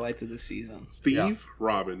the highlights of this season. Steve, Yeah.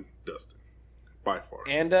 Robin, Dustin, by far.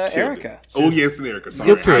 And Killed it. Erica. Oh yes, and Erica.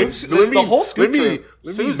 Scoop Sorry. Troop. This is the whole Scoop Let me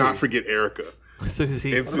Troop. Susie. not forget Erica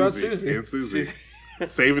Susie. and What about Susie Susie? and Susie. Susie.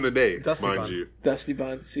 Saving the day, Dusty mind Bun. you. Dusty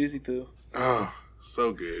Buns, Susie Poo. Oh,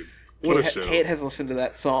 so good. What a show. Kate has listened to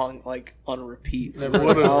that song like on repeat. since Never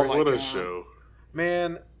What then. a Oh my what a God. show.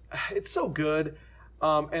 Man, it's so good.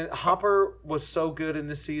 And Hopper was so good in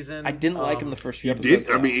this season. I didn't like him the first few You episodes.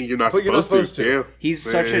 did. I though. mean, you're not But you're not supposed supposed to. to. Yeah. he's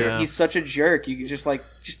Yeah, such yeah. he's such a jerk. You just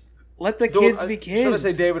let the Don't- kids be kids. Should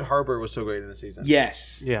I say David Harbour was so great in this season?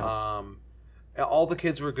 Yes. Yeah. All the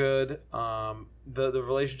kids were good. The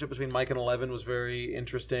relationship between Mike and Eleven was very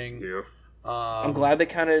interesting. Yeah. I'm glad they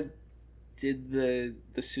kind of did the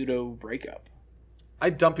pseudo breakup.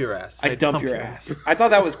 I'd dump your ass. I dump your ass. I thought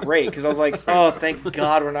that was great because I was like, oh, thank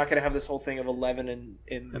God we're not going to have this whole thing of 11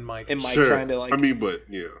 and Mike. Sure. trying to like. I mean, but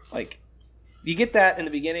yeah. Like, you get that in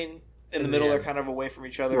the beginning. In the the middle, end. they're kind of away from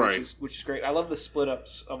each other, Right. which is great. I love the split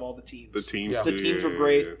ups of all the teams. The teams, Yeah. The too, teams yeah, were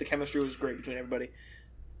great. yeah. The chemistry was great between everybody.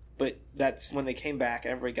 But that's when they came back.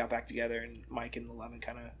 Everybody got back together, and Mike and 11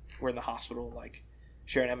 kind of were in the hospital, like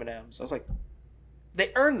sharing M&Ms. I was like,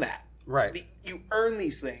 they earned that. Right. You earn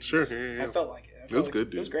these things. Sure, yeah, yeah. I felt like it. I felt was like good,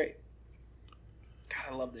 dude. It was great.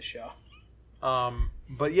 God, I love this show.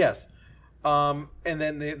 But yes. And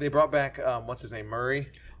then they brought back what's his name, Murray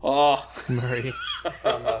Oh, Murray.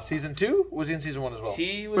 from season 2. Was he in season 1 as well?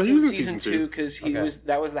 he But was he in was in season season 2 two. because Okay.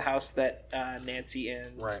 that was the house that Nancy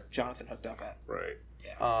and Right. Jonathan hooked up at.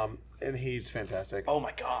 Right. And he's fantastic. Oh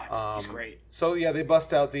my God, he's great. So yeah, they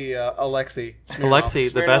bust out the Alexei.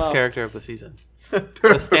 Alexi, the Smirnoff. best character of the season. The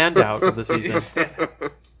standout of the season.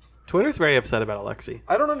 Twitter's very upset about Alexi.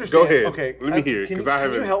 I don't understand. Go ahead. Okay, Let me hear it, can 'cause you- I Can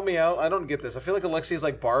you haven't- help me out? I don't get this. I feel like Alexei is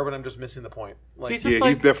like Barb, and I'm just missing the point. Like He's Yeah, just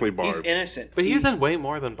he's like, definitely Barb. He's innocent. but he was in way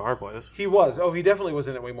more than Barb was. he was. Oh, he definitely was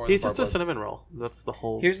in it way more. He's than just Barb a was. cinnamon roll. That's the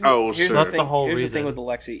whole. Here's the, Oh, here's sure. the That's thing. the whole here's reason. the thing with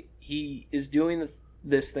Alexi. He is doing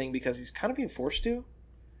this thing because he's kind of being forced to.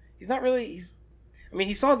 He's not really.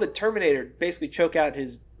 He saw the Terminator basically choke out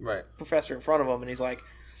his Right. professor in front of him, and he's like,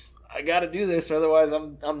 "I got to do this, otherwise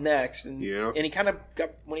I'm next." And Yeah. and he kind of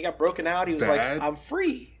got when he got broken out, he was like, That- "I'm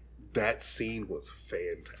free." That scene was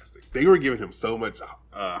fantastic. They were giving him so much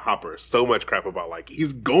Hopper, so much crap about like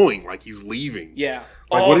he's going, like he's leaving. Yeah.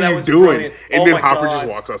 Like Oh, what that are you was doing? brilliant. And Oh then my Hopper God. just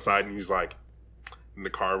walks outside and he's like, and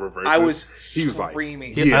the car reverses. I was He was like,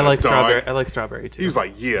 screaming. yeah, I like dog. strawberry. I like strawberry too. He was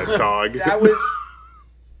like, yeah, dog. That was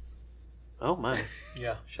oh my,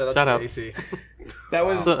 Yeah. Shout Shout out out. to AC. that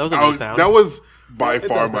was that was a I new was- sound. that was by It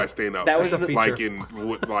far does my that. standout. That was scene. the like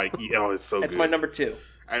feature. it's so that's good. my number 2.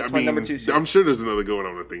 I That's mean, my number 2 scene. I'm sure there's another good one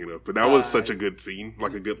I'm not thinking of, but that was such a good scene,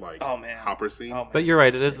 like a good Oh, man. Hopper scene. Oh, man. But you're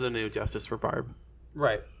right. It is the new justice for Barb.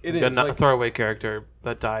 Right. It A is. not a Like, throwaway character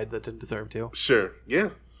that died that didn't deserve to. Sure, yeah,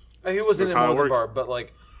 he was in That's it how more it than works. Barb, but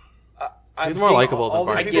like. I'm He's more seeing likable than all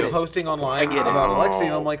Barb. these I people get it. posting online I get it. about Oh. Alexei,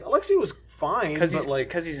 and I'm like, Alexei was fine, because but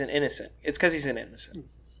like he's an innocent. It's because he's an innocent.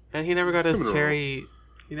 And he never got his Similar. cherry.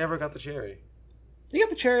 he never got the cherry. You got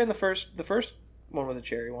the cherry in the first. The first one was a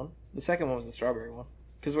cherry one. The second one was the strawberry one.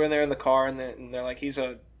 Because when they're in the car and they're like, he's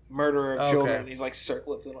a murderer of Okay. children, and he's like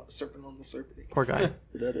serping on the serpent. Poor guy.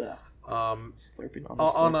 Da-da. Slurping on the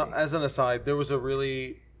slurping. As an aside, there was a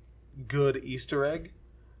really good Easter egg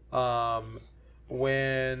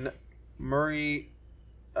when Murray.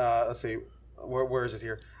 Let's see, where is it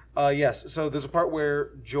here? Yes, so there's a part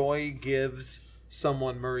where Joy gives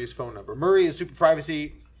someone Murray's phone number. Murray is super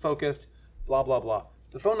privacy focused. Blah blah blah.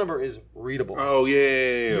 The phone number is readable. Oh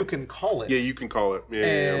yeah, You can call it. yeah, you can call it. Yeah,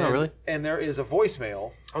 And, yeah. Oh, really? And there is a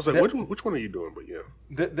voicemail. I was like, that- which one are you doing? But yeah,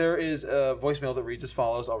 There is a voicemail that reads as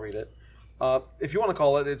follows. I'll read it. If you want to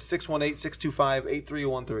call it, it's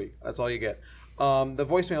 618-625-8313. That's all you get. The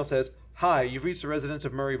voicemail says, "Hi, you've reached the residence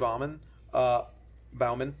of Murray Bauman.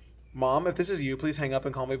 Mom, if this is you, please hang up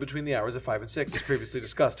and call me between the hours of 5 and 6, as previously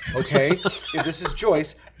discussed. Okay? If this is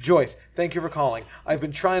Joyce, thank you for calling. I've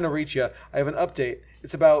been trying to reach you. I have an update.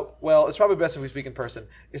 It's about, well, it's probably best if we speak in person.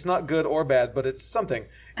 It's not good or bad, but it's something.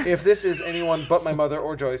 If this is anyone but my mother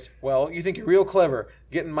or Joyce, well, you think you're real clever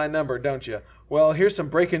getting my number, don't you? Well, here's some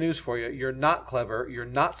breaking news for you. You're not clever. You're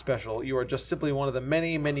not special. You are just simply one of the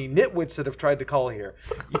many, many nitwits that have tried to call here.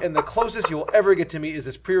 And the closest you'll ever get to me is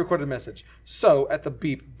this pre-recorded message. So, at the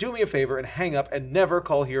beep, do me a favor and hang up and never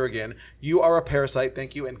call here again. You are a parasite.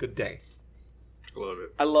 Thank you and good day. I love it.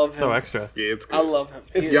 I love him. So extra. Yeah, it's good. I love him.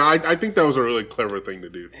 I think that was a really clever thing to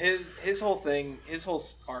do. His whole thing, his whole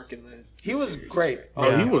arc in the He was series. great. Oh,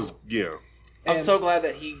 Yeah. he was, yeah. I'm so glad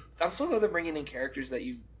that I'm so glad they're bringing in characters that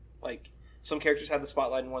you like. Some characters had the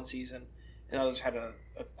spotlight in one season, and others had a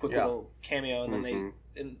quick little cameo, and then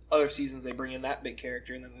they in other seasons they bring in that big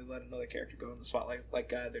character, and then they let another character go in the spotlight, like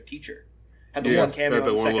their teacher had the one cameo in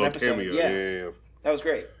the second episode. Yeah, that was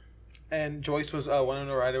great. And Joyce was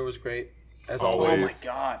Winona Ryder was great as Always. always.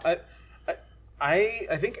 Oh my god!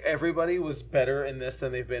 I think everybody was better in this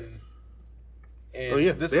than they've been. In Oh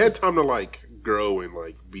yeah, this they had time to like grow and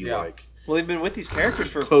like be Yeah. like Well, they've been with these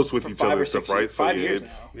characters for close with for each 5 other or and stuff, 6 right? years, So 5 yeah, years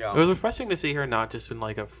it's now. It was refreshing to see her not just in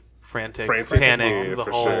like a frantic Frantic, panic yeah, the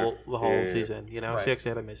for whole sure. the whole Yeah. season. You know, Right. she actually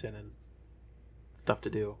had a mission and stuff to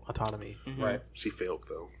do, autonomy. right. she failed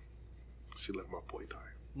though. She let my boy die.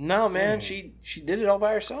 No, man, she did it all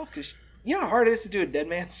by herself because you know how hard it is to do a dead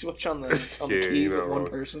man switch on the Yeah, key you with know, one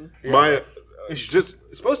right. person. My It's just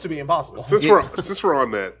it's supposed to be impossible. since we're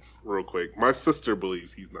on that real quick, my sister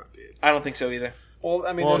believes he's not dead. I don't think so either. Well,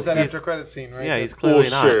 I mean, Well, there's that he's- after credit scene, right? Yeah, he's That- clearly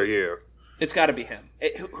Well, not. sure, yeah. It's got to be him.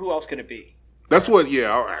 Who else could it be? That's what.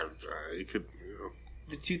 Yeah, it could. You know,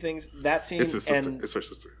 The two things that scene it's his sister. and It's her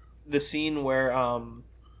sister. the scene where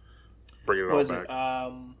Bringing it what all was back.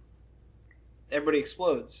 it? Everybody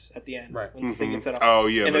explodes at the end Right. when the thing gets set up. Oh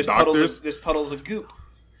yeah, and the there's puddles. doctors. There's puddles of goop.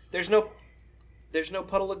 There's no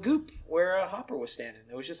puddle of goop where Hopper was standing.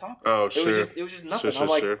 It was just Hopper. Oh It sure. was just nothing. Sure, I'm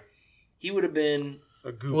like, sure. he would have been.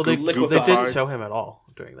 a goop. Well, they Liquefied. didn't show him at all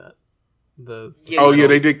during that. The Oh yeah, so-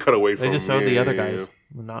 they did cut away from. they just him. showed the Yeah, other yeah, guys,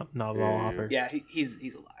 not at all Yeah. Hopper. Yeah,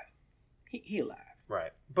 he's alive. He alive.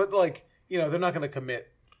 right. But like, they're not going to commit.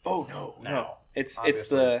 Oh no. It's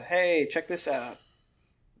Obviously. the hey, check this out.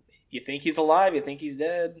 You think he's alive? You think he's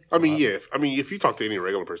dead? I mean, yeah. If you talk to any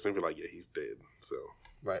regular person, they'd be like, yeah, he's dead. So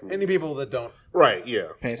Right. Any people that don't right, yeah.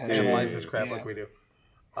 Pay attention. analyze this crap Yeah. like we do.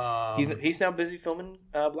 He's now busy filming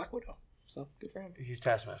Black Widow. So good for him. He's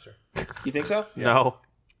Taskmaster. You think so? No.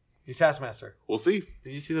 He's Taskmaster. We'll see.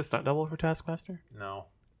 Did you see the stunt double for Taskmaster? No.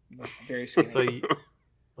 Very skinny. So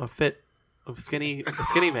a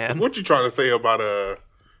skinny man. What you trying to say about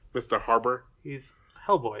Mr. Harbor? He's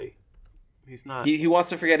Hellboy. He's not. he wants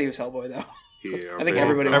to forget he was Hellboy though. Yeah, I think man.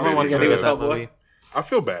 everybody Everyone wants to forget he forget was that Hellboy. movie. I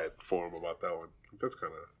feel bad for him about that one. It's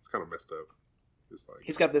kind of messed up. It's like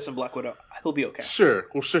He's got this in Black Widow. He'll be okay. sure,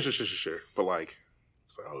 well, sure. But like,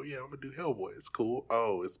 it's like, oh yeah, I'm gonna do Hellboy. It's cool.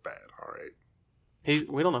 Oh, it's bad. All right.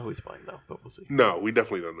 We don't know who he's playing though, but we'll see. No, we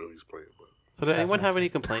definitely don't know who he's playing. But So did anyone have any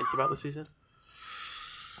complaints about the season?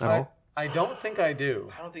 At I, all? I don't think I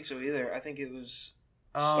do. I don't think so either. I think it was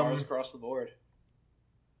Um, stars across the board.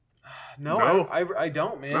 No, No. I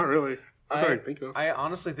don't, man. not really. I I, don't think of. I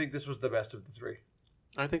honestly think this was the best of the three.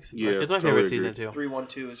 I think it's, Yeah, it's my totally favorite agree. season too.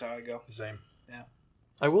 3-1-2 is how I go. Same.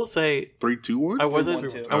 I will say 3, 2, 1. I wasn't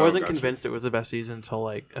 3-1-2. I wasn't gotcha. convinced it was the best season until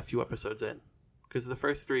like a few episodes in, because the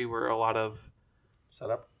first three were a lot of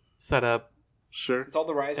Setup. setup, Sure. It's all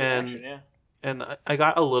the rise of And- action, yeah. and I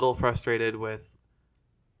got a little frustrated with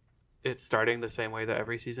it starting the same way that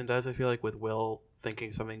every season does. I feel like with Will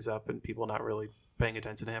thinking something's up and people not really paying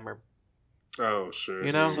attention to him, or Oh, sure.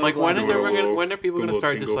 you know, So like when glad is the everyone little- gonna, when are people the gonna little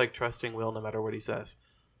start tingle. just like trusting Will no matter what he says?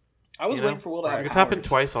 I was You know? waiting for Will to have It's happened powers.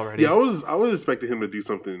 twice already. Yeah, I was expecting him to do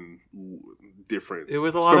something different. It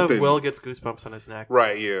was a lot Something- of Will gets goosebumps on his neck,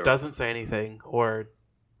 Right. Yeah. doesn't say anything, or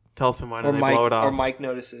tell someone Or and they blow it off. Mike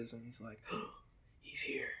notices and he's like, he's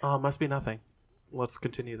here. Oh, it must be nothing. Let's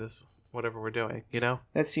continue this, whatever we're doing, you know?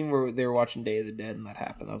 That scene where they were watching Day of the Dead and that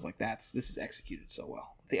happened, I was like, this is executed so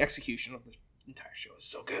well. The execution of the entire show is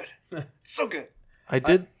so good. So good. I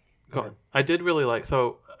did Go ahead. I did really like,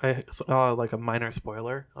 so I saw like a minor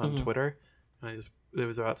spoiler on Mhm. Twitter, and it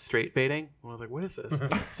was about straight baiting. I was like, what is this?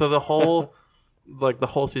 So the whole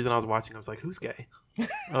season I was watching, I was like, who's gay?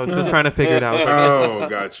 I was just trying to figure it out. I was like, Oh,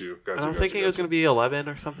 got you. and I was thinking it was going to be 11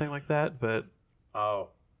 or something like that, but Oh.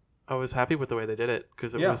 I was happy with the way they did it,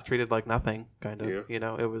 because it Yeah. was treated like nothing, kind of. Yeah. You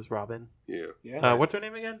know, it was Robin. Yeah. Yeah. What's her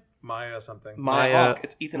name again? Maya something. Maya Hawke.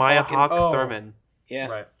 It's Ethan Maya Hawke. Hawke Oh. Thurman. Yeah.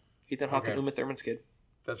 Right. Ethan Hawke Okay. and Uma Thurman's kid.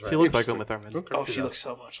 That's right. She looks like Uma Thurman. Okay. Oh, she looks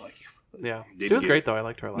so much like you. Yeah, Didn't she was get great it. though. I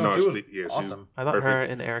liked her a lot. No, No, she was she's awesome. I thought her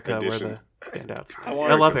and Erica addition. were the standouts. I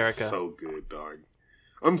want I love Erica's Erica. So good, dog.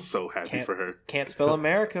 I'm so happy for her. Can't spell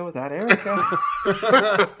America without Erica.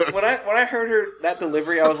 when I heard her that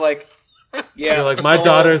delivery, I was like, yeah. You're like, my sold.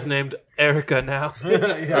 daughter's named Erica now. I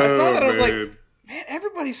saw that. I was like, man. man,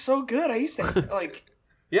 everybody's so good. I used to like.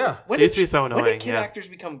 Yeah. When She used to did- be so When annoying, did kid yeah. actors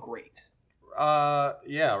become great?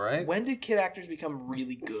 Yeah, right? When did kid actors become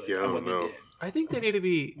really good? Yeah, I at don't what know. they did? I think they need to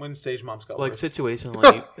be When stage moms got like worse.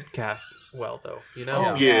 situationally cast well, though. You know,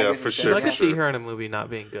 Oh, Yeah, I for didn't sure. I could sure. see her in a movie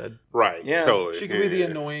not being good. Right. Yeah. Totally. She could be the Yeah.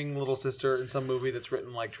 annoying little sister in some movie that's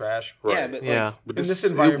written like trash. Right. Yeah, but Yeah. like, But In this, this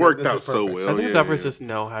it environment, worked this out is so perfect. well. I think yeah, Duffers yeah. just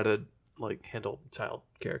know how to like handle child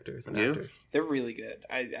characters and Yeah. actors. they're really good.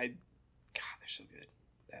 God, they're so good.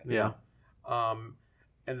 Yeah.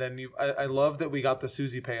 And then I love that we got the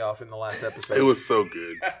Susie payoff in the last episode. It was so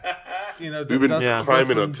good. you know, We've been Dustin climbing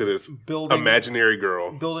Wilson up to this building imaginary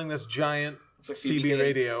girl. building this giant It's like Phoebe CB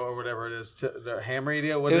Gates. radio or whatever it is, the ham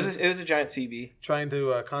radio. What It is was it? it was a giant CB. Trying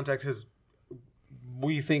to contact his,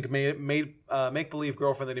 we think make believe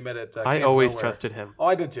girlfriend that he met at. I Camp always Nowhere. trusted him. Oh,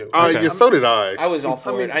 I did too. Okay. Yeah, so did I. I was all I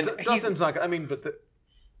for mean, it. Dustin's not. I mean, but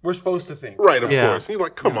we're supposed to think. Right, of Yeah. course. He's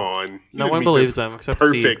like, come on. You No didn't one meet believes this them except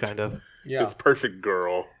Steve, perfect- kind of. Yeah. This perfect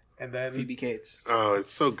girl. And then Phoebe Cates. Oh,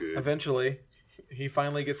 it's so good. eventually, he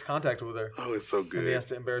finally gets contact with her, Oh, it's so and he good. has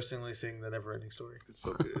to embarrassingly sing the never-ending story It's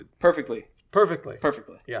so good. Perfectly. perfectly.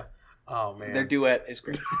 Yeah. Oh man, Their duet is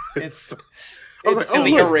great. it's I was like, and oh,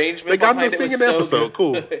 the look, arrangement they got him behind to it sing was an so episode.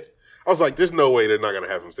 Cool. good. I was like, there's no way they're not gonna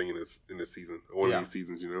have him singing this in this season, one Yeah. of these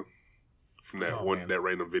seasons, you know, from that Oh, one man. that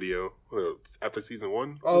random video after season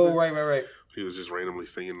 1. oh was it? right. He was just randomly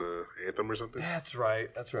singing the anthem or something. That's right.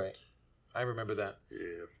 I remember that.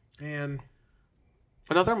 Yeah, And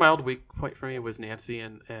Another mild weak point for me was Nancy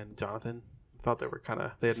and Jonathan. I thought they were kind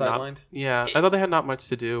of they had Sidelined? not. Yeah, I thought they had not much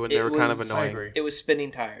to do, and they It were kind of was- I annoying. agree. It was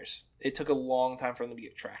spinning tires. It took a long time for them to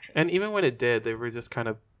get traction. And even when it did, they were just kind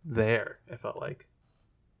of there. I felt like.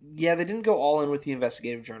 Yeah, they didn't go all in with the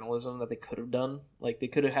investigative journalism that they could have done. Like, they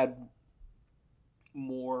could have had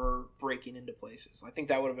more breaking into places. I think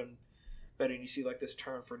that would have been better. And you see, like, this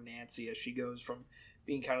turn for Nancy as she goes from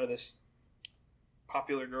being kind of this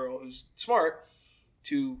popular girl who's smart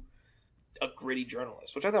to a gritty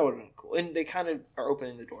journalist, which I thought would have been cool. And they kind of are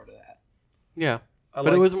opening the door to that. Yeah, I but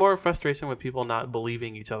it like- was more frustration with people not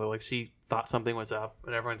believing each other. Like she thought something was up,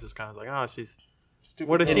 and everyone's just kind of like, "Oh, she's stupid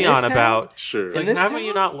what is girl. she In on this town? about?" sure. It's In like, this haven't town?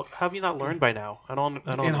 you not have you not learned by now? I don't in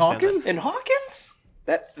understand Hawkins? In Hawkins?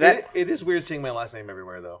 That It is weird seeing my last name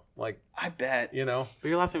everywhere though. Like I bet. you know, But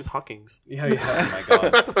your last name's Hawkins. yeah. Oh my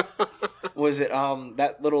god. Was it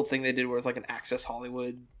that little thing they did where it's like an Access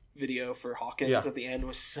Hollywood video for Hawkins Yeah. at the end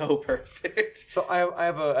was so perfect. So I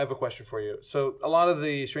have a question for you. So a lot of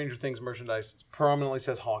the Stranger Things merchandise prominently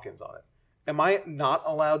says Hawkins on it. Am I not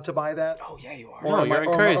allowed to buy that? Oh yeah, you are. No, am you're I,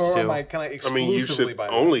 encouraged or to. am I, can I I exclusively mean, you should buy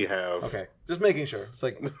that? only have. Okay, just making sure. It's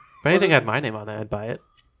like, If anything had my name on it, I'd buy it.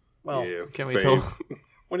 well, Yeah, Can't we same. tell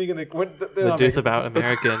when are you gonna? When, the Deuce About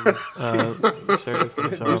American shirt is going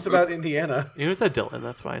to show News up. about Indiana. You know, it said Dylan.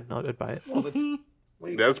 That's fine. I'd buy it. Well, that's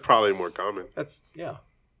That's probably more common. that's yeah.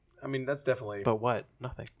 I mean, that's definitely But what?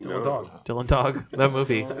 Nothing. Dylan No. Dog. Dylan Dog. That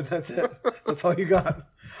movie. That's it. That's all you got.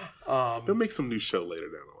 They'll make some new show later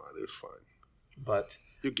down the line. It's fine. But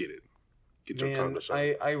You'll get it. Get your tongue man, to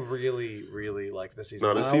shine. I really really like this season.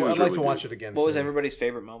 No, this I'd season's like really to watch good. it again. What was soon. everybody's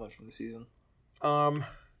favorite moment from the season?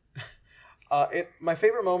 My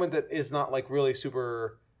favorite moment that is not like really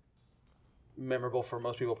super memorable for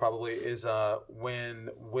most people probably is when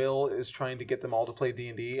Will is trying to get them all to play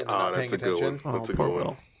D&D and they're not paying that's a good attention. one. That's a poor good one.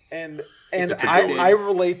 Will. And It's a good I, one. I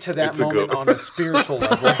relate to that It's a moment good on a spiritual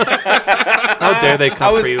level. How dare they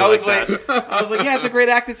come for you I was like waiting. that? I was like, yeah, it's a great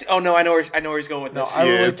acting. Oh no, I know where he's going with No, this. I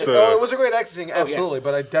Yeah, relate it's, to, it was a great acting, absolutely,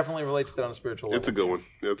 but I definitely relate to that on a spiritual level. It's a good one.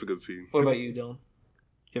 Yeah, it's a good scene. What about you, Dylan?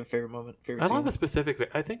 You have a favorite moment? Favorite I don't have a scene?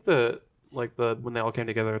 specific. I think the when they all came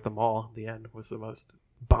together at the mall at the end was the most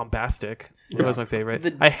bombastic. It was my favorite.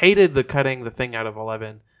 The- I hated the cutting the thing out of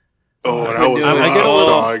 11. Oh, that couldn't was do it. I rough, get a little.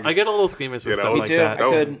 dog. I get a little squeamish with Yeah, that stuff was- like Me too. that. I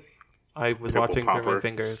couldn't. I was Pimple watching through my popper.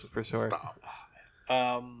 fingers for sure. Stop.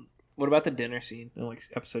 What about the dinner scene in like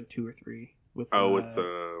episode 2 or 3 with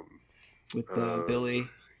With Billy?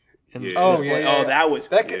 And yeah. Oh, the- yeah, yeah, Oh, yeah. that was.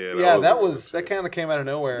 That Yeah, that was- that kind of came out of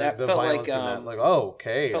nowhere. That the felt violence like, in that, like oh,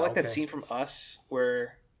 okay, It felt like okay. that scene from Us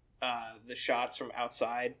where the shots from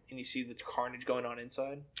outside and you see the carnage going on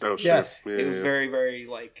inside. Oh, shit. Yes. Yeah, It was yeah. very, very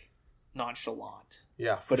like nonchalant.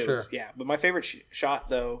 Yeah, for But it sure. was, yeah. But my favorite shot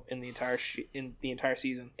though in the entire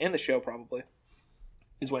season and the show probably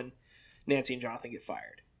is when Nancy and Jonathan get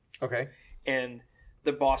fired, Okay, and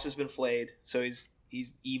the boss has been flayed, so he's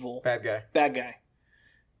evil. Bad guy. Bad guy.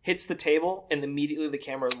 Hits the table, and immediately the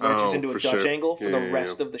camera lurches into a for Dutch sure. angle for Yeah, the yeah,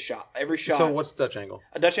 rest yeah. of the shot. Every shot. So what's Dutch angle?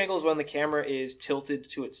 A Dutch angle is when the camera is tilted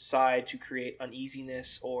to its side to create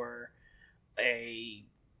uneasiness or a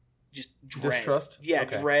just dread. Distrust? Yeah,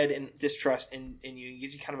 Okay. dread and distrust in you. It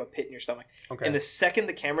gives you kind of a pit in your stomach. Okay. And the second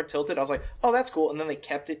the camera tilted, I was like, oh, that's cool. And then they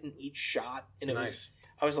kept it in each shot. And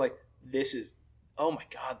I was like, this is, oh my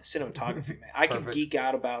God, the cinematography, man. I could Perfect. geek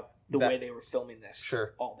out about the That- way they were filming this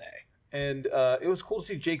Sure. all day. And it was cool to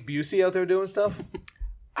see Jake Busey out there doing stuff.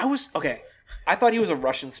 I thought he was a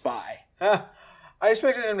Russian spy. I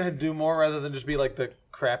expected him to do more rather than just be like the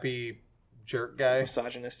crappy jerk guy.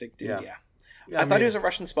 Misogynistic dude, Yeah. yeah. I thought he was a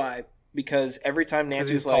Russian spy because every time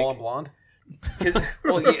Nancy He's was tall like, and blonde.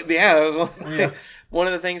 that was one, Yeah. one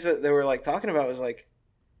of the things that they were like talking about was like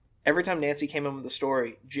every time Nancy came in with the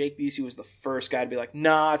story, Jake Busey was the first guy to be like,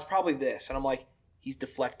 nah, it's probably this. And I'm like, he's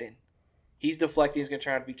deflecting. He's deflecting. He's going to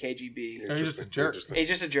turn out to be KGB. He's just a jerk. Interesting. He's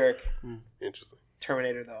just a jerk. Interesting.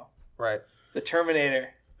 Terminator, though. Right. The Terminator.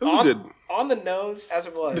 That was good. On the nose as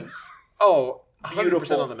it was. Oh, 100%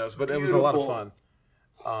 Beautiful. on the nose, but it was a lot of Beautiful. fun.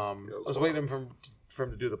 I was waiting for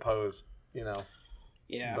him to do the pose, you know.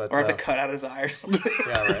 Yeah. But, or have to cut out his eye or something.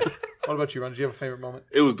 Yeah, right. What about you, Ron? Did you have a favorite moment?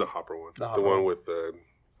 It was the Hopper one. The The, Hopper one one. with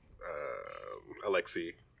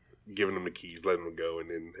Alexei giving him the keys, letting him go, and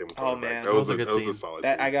then him Oh, coming man. back. That That was was a a good that was a scene. solid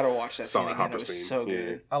That, scene. I got to watch that Solid scene again. Hopper It was scene. so Yeah.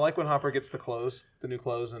 good. I like when Hopper gets the clothes, the new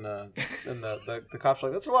clothes, and the cops are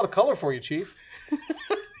like, that's a lot of color for you, Chief.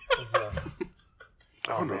 It's,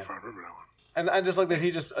 I don't know man. if I remember that one. And I just like that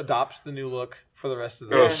he just adopts the new look for the rest of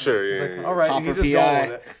the Oh, day. sure, He's yeah, like, yeah. all right, Hopper he's just PI.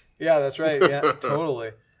 going with it. Yeah, that's right. Yeah,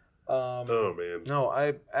 totally. Oh man. No,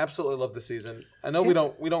 I absolutely love the season. I know we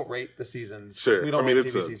don't rate the seasons. Sure. We don't I mean, rate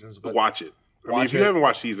it's TV a seasons, but watch it. I mean, Watch if you it. haven't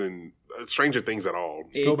watched season Stranger Things at all,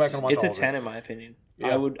 Go back and watch It's all a of it. 10 in my opinion.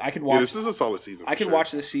 Yeah. I could yeah, watch this is a solid season. I for could sure.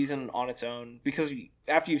 watch this season on its own because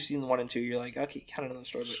after you've seen 1 and 2, you're like, okay, kind of know the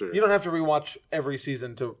story. But Sure. you don't have to rewatch every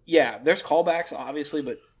season to. yeah, there's callbacks obviously,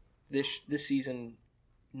 but this season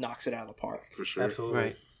knocks it out of the park. For sure. Absolutely.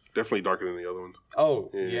 Right. Definitely darker than the other ones.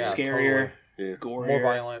 Oh, Yeah. yeah. Scarier, Yeah. gorier, Totally. More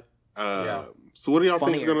violent. Yeah. So what do y'all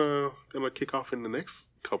think is Funnier. gonna kick off in the next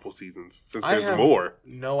couple seasons? Since I there's have more.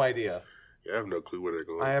 No idea. Yeah, I have no clue where they're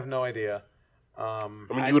going. I have no idea. I mean,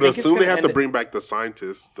 I you would think it's assume they gonna have to end- bring back the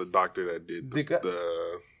scientist, the doctor that did They got-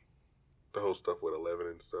 the whole stuff with 11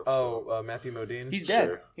 and stuff. Oh, so. Matthew Modine. He's dead.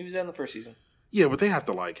 Sure. He was dead in the first season. Yeah, but they have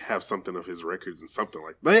to like have something of his records and something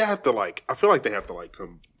like they have to like. I feel like they have to like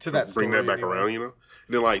come To that bring story that back anyway. around, you know.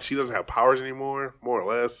 And then like she doesn't have powers anymore, more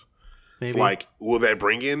or less. Maybe. It's like, will that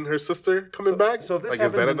bring in her sister coming back? so if this like,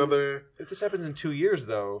 is that happens in- another? If this happens in 2 years,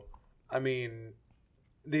 though, I mean,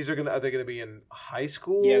 are they gonna be in high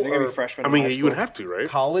school? Yeah, they're gonna or be freshmen. I in mean, high you would school. have to, right?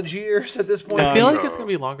 college years at this point. No, I feel like no. it's gonna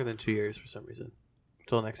be longer than 2 years for some reason.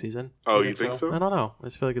 Till next season. Oh, You you think think so? so? I don't know. I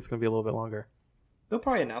just feel like it's gonna be a little bit longer. They'll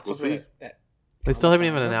probably announce We'll something. see. They still haven't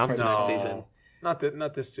even They'll announced probably next No. season.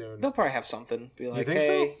 Not this soon. They'll probably have something. Be like, think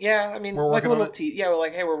hey, so? yeah. I mean, We're like a working on little it? yeah. We're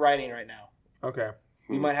like, hey, we're writing right now. Okay.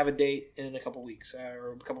 We might have a date in a couple weeks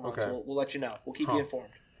or a couple months. Okay. We'll let you know. We'll keep Huh. you informed.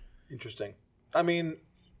 Interesting. I mean,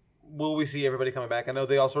 will we see everybody coming back? I know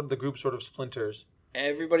the group sort of splinters.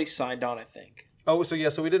 Everybody signed on, I think. Oh, so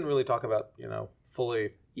we didn't really talk about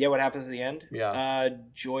fully. Yeah, what happens at the end? Yeah.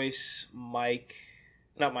 Joyce,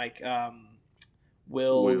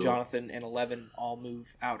 Will. Will, Jonathan, and 11 all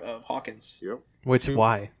move out of Hawkins. Yep. Which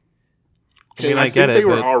why? I 'Cause mean, I I get think they it.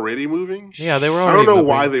 were But already moving. yeah, they were I already. don't know moving.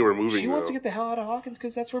 why they were moving. She wants to though. get the hell out of Hawkins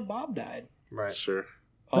because that's where Bob died. Right. Sure.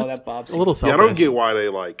 Oh, That's that Bob a little scene. Yeah, I selfish. don't get why they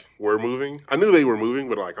like were moving. I knew they were moving,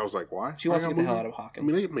 but like I was like, why? She wants Why to get the y'all hell out of moving? Hawkins.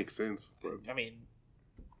 I mean, it makes sense. But I mean,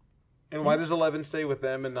 And why does 11 stay with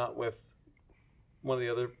them and not with one of the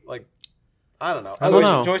other? Like, I don't know. I don't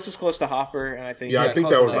know. Joyce was close to Hopper, and I think yeah, I think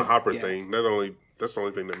close that was enough. the Hopper Yeah. thing. That's the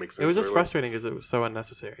only thing that makes sense. It was just really. frustrating because it was so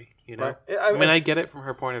unnecessary. You know. Right. I mean, I get it from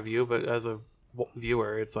her point of view, but as a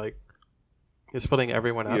viewer, it's like you're splitting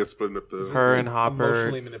everyone up. Yeah, splitting up the Her and Hopper,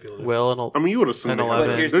 emotionally manipulative. Will, and I mean, you would assume And they have 11.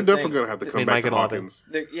 to- Here's they're the definitely thing. going to have to I come mean, back Mike to and 11. Hawkins,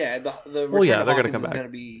 the Well, return yeah, to they're gonna Hawkins come is back. going to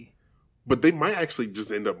be. but they might actually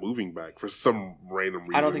just end up moving back for some random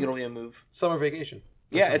reason. I don't think it'll be a move. Summer vacation.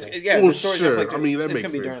 or Yeah, it's something. yeah. Well, the story's sure. definitely I mean, that it's makes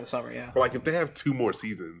gonna be during the sense. summer. Yeah, But like, if they have 2 more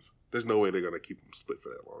seasons, there's no way they're going to keep them split for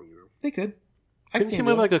that long. You know. they could. I couldn't see she them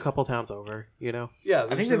move doing like a couple towns over? You know. Yeah,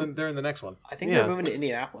 I think they're in the next one. I think Yeah. they're moving to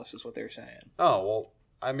Indianapolis, is what they were saying. Oh well,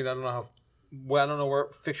 I mean, I don't know how. Well, I don't know where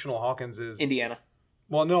fictional Hawkins is. Indiana.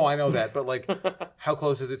 Well, no, I know that, but like, how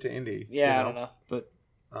close is it to Indy? Yeah, You I don't know, but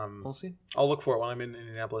we'll see. I'll look for it when I'm in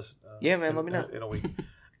Indianapolis. Yeah, man, let me know. in a week.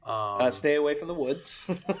 Stay away from the woods.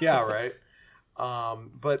 Yeah, right.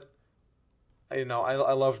 But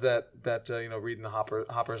I loved that reading the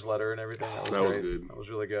Hopper's letter and everything. That was good. That was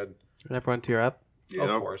really good. And everyone tear up. Yeah.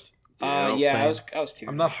 Of course. I was tearing.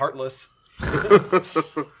 I'm not heartless.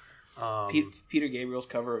 Peter Gabriel's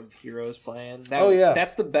cover of Heroes playing.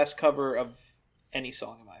 That's the best cover of any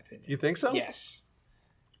song in my opinion. You think so? Yes.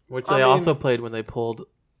 Which they also played when they pulled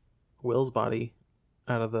Will's body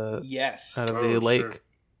out of the lake. Sure.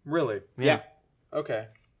 Really? Yeah. Okay.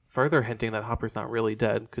 Further hinting that Hopper's not really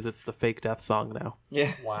dead because it's the fake death song now.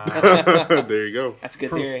 Yeah. Wow. There you go. That's a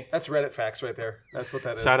good theory. That's Reddit facts right there. That's what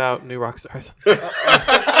that is. Shout out New Rockstars.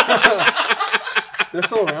 They're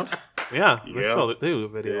still around. Yeah, they still do a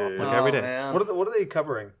video every day. Man. What are they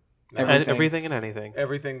covering? Everything and anything.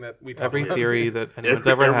 Everything that we talk Every about. theory that anyone's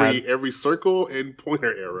ever had. Every circle and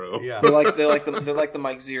pointer arrow. Yeah. They're like the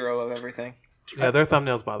Mike Zero of everything. Yeah, their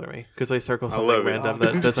thumbnails bother me because they circle I something love it. random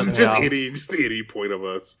that doesn't pay just off. any point of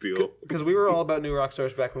us still. Because we were all about New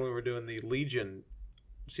Rockstars back when we were doing the Legion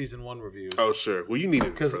season 1 reviews. Oh sure. Well, you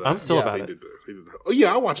needed it for that. I'm still about They it. did that. Oh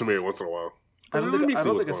yeah, I watch them every once in a while. I don't Let me see think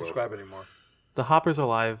what's I going on. subscribe anymore. The Hoppers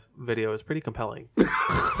Alive video is pretty compelling. Shout out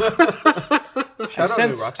New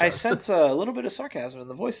I Rockstars. sense a little bit of sarcasm in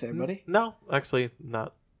the voice there, buddy. No, actually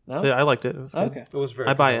not. No? Yeah, I liked it. It was good. Okay. It was very.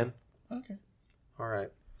 I buy in. Okay. All right.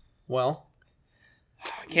 Well,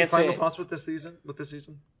 Can't final say thoughts with this season.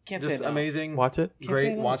 can't This say no. amazing, say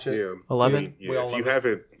great. no. Watch it. Yeah. 11? Yeah. We all If love you it.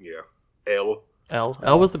 haven't, L.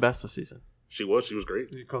 L was the best this season. She was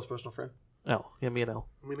great. Your close personal friend. L. Yeah, me and L.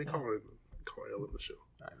 I mean, they call her L in the show.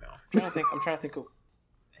 I know. I'm trying to think of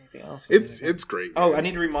anything else. It's great. Oh, man. I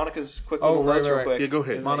need to read Monica's quick Oh, little right, notes right, real right. quick. Yeah, go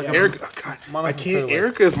ahead. Monica- Erica, oh, God, Monica I can't. Clearly.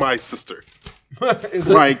 Erica is my sister. Is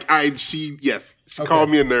it? Like she Okay. called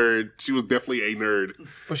me a nerd. She was definitely a nerd.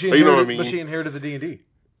 But she you inherited, know what I mean? But she inherited the D&D.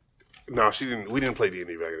 No, she didn't. We didn't play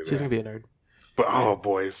D&D back in the She's day. going to be a nerd. But oh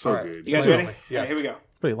boy, it's so All right. good. You guys Yes. ready? Yes. All right, here we go.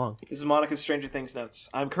 It's pretty long. This is Monica's Stranger Things notes.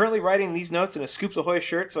 I'm currently writing these notes in a Scoops Ahoy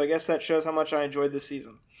shirt, so I guess that shows how much I enjoyed this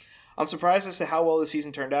season. I'm surprised as to how well the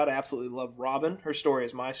season turned out. I absolutely love Robin. Her story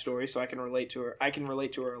is my story, so I can relate to her. I can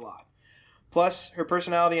relate to her a lot. Plus, her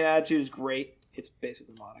personality and attitude is great. It's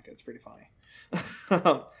basically Monica. It's pretty funny.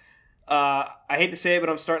 I hate to say it, but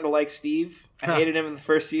I'm starting to like Steve. I hated him in the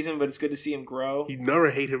first season, but it's good to see him grow. You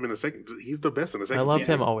never hate him in the second. He's the best in the second. I love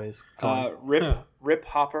season. him always. Go on. Rip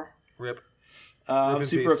Hopper. Rip. I'm in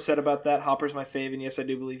super peace. upset about that. Hopper's my fave, and yes, I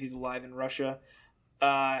do believe he's alive in Russia.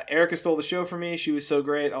 Erica stole the show for me. She was so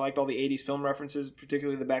great. I liked all the 80s film references,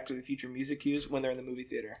 particularly the Back to the Future music cues when they're in the movie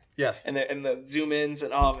theater. Yes. And the zoom-ins,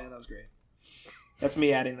 and oh man, that was great. That's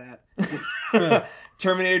me adding that.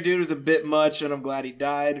 Terminator dude was a bit much, and I'm glad he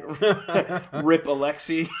died. Rip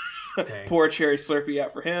Alexi. Dang. Poor Cherry Slurpee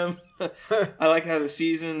out for him. I like how the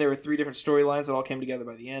season, there were 3 different storylines that all came together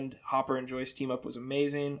by the end. Hopper and Joyce team up was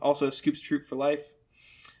amazing. Also, Scoop's Troop for life.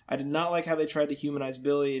 I did not like how they tried to humanize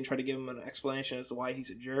Billy and try to give him an explanation as to why he's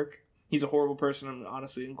a jerk. He's a horrible person, and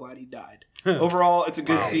honestly, I'm glad he died. Overall, it's a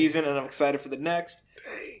good season, and I'm excited for the next.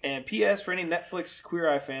 And P.S. for any Netflix Queer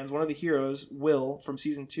Eye fans, one of the heroes, Will, from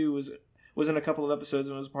season 2, was in a couple of episodes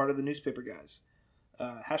and was part of the newspaper guys.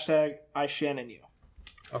 Hashtag I Shannon you.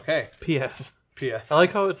 Okay. P.S. P.S. I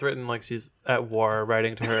like how it's written like she's at war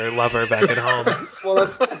writing to her lover back at home. Well,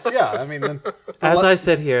 that's I mean, then As I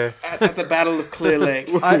sit here, At the Battle of Clear Lake.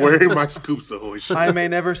 Wearing my Scoops Ahoy shirt. I may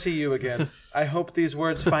never see you again. I hope these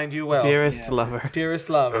words find you well, dearest lover. dearest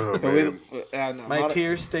love. Oh, But man. no, My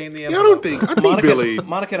tears stain the Yeah, I envelope. think Billy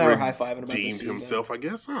Monica and I were high-fiving about this redeemed season. himself. I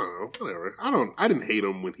guess I don't know. Whatever. I didn't hate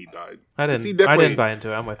him when he died. I 'Cause he didn't definitely- buy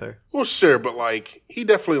into it. I'm with her. Well, sure, but like he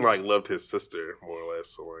definitely like loved his sister more or less.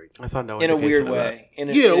 So like, I saw no In a indication weird of that. way.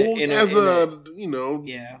 yeah, well, as a you know,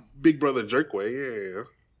 Yeah. big brother jerk way. Yeah.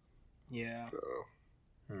 Yeah. So,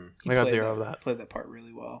 He I got played 0 of that. Played that part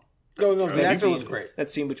really well. No, the That actor was scene- great. That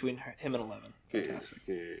scene between him and Eleven. yeah, Fantastic.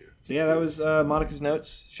 yeah. So yeah, that was Monica's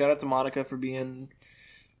notes. Shout out to Monica for being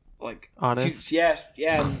like Honest. yeah.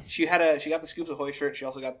 And she got the Scoops Ahoy shirt. She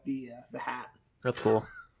also got the hat. That's cool.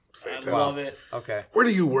 Fantastic. I love it. Okay. Where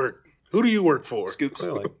do you work? Who do you work for? Scoops.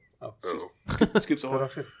 Clearly. Oh. Oh. Scoops Ahoy.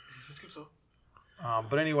 Good. Scoops Ahoy.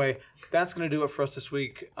 But anyway, that's going to do it for us this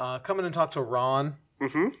week. Come in and talk to Ron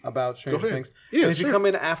about Stranger ahead. Things. Yeah, and if you sure. come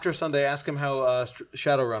in after Sunday, ask him how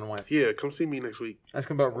Shadowrun went. Yeah, come see me next week. Ask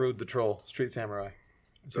him about Rude the Troll, Street Samurai.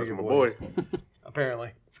 That's your my boy. boy.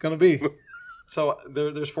 Apparently. It's going to be. So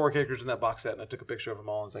there's 4 characters in that box set, and I took a picture of them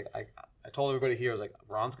all. And it's like, I told everybody here, I was like,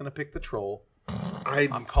 Ron's going to pick the troll.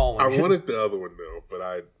 I'm calling I it. wanted the other one though, but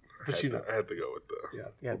I But had, you to, know. I had to go with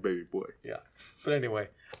the Yeah. baby boy. Yeah. But anyway,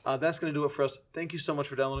 that's going to do it for us. Thank you so much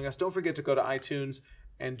for downloading us. Don't forget to go to iTunes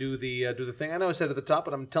and do the thing. I know I said at the top,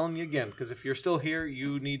 but I'm telling you again, because if you're still here,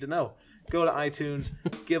 you need to know. go to iTunes,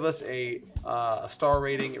 give us a star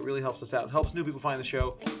rating. It really helps us out. It helps new people find the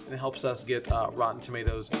show, and it helps us get Rotten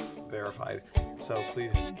Tomatoes verified. So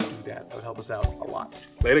please do that. That would help us out a lot.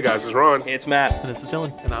 Later, guys. It's Ron. Hey, it's Matt. And this is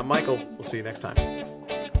Dylan. And I'm Michael. We'll see you next time.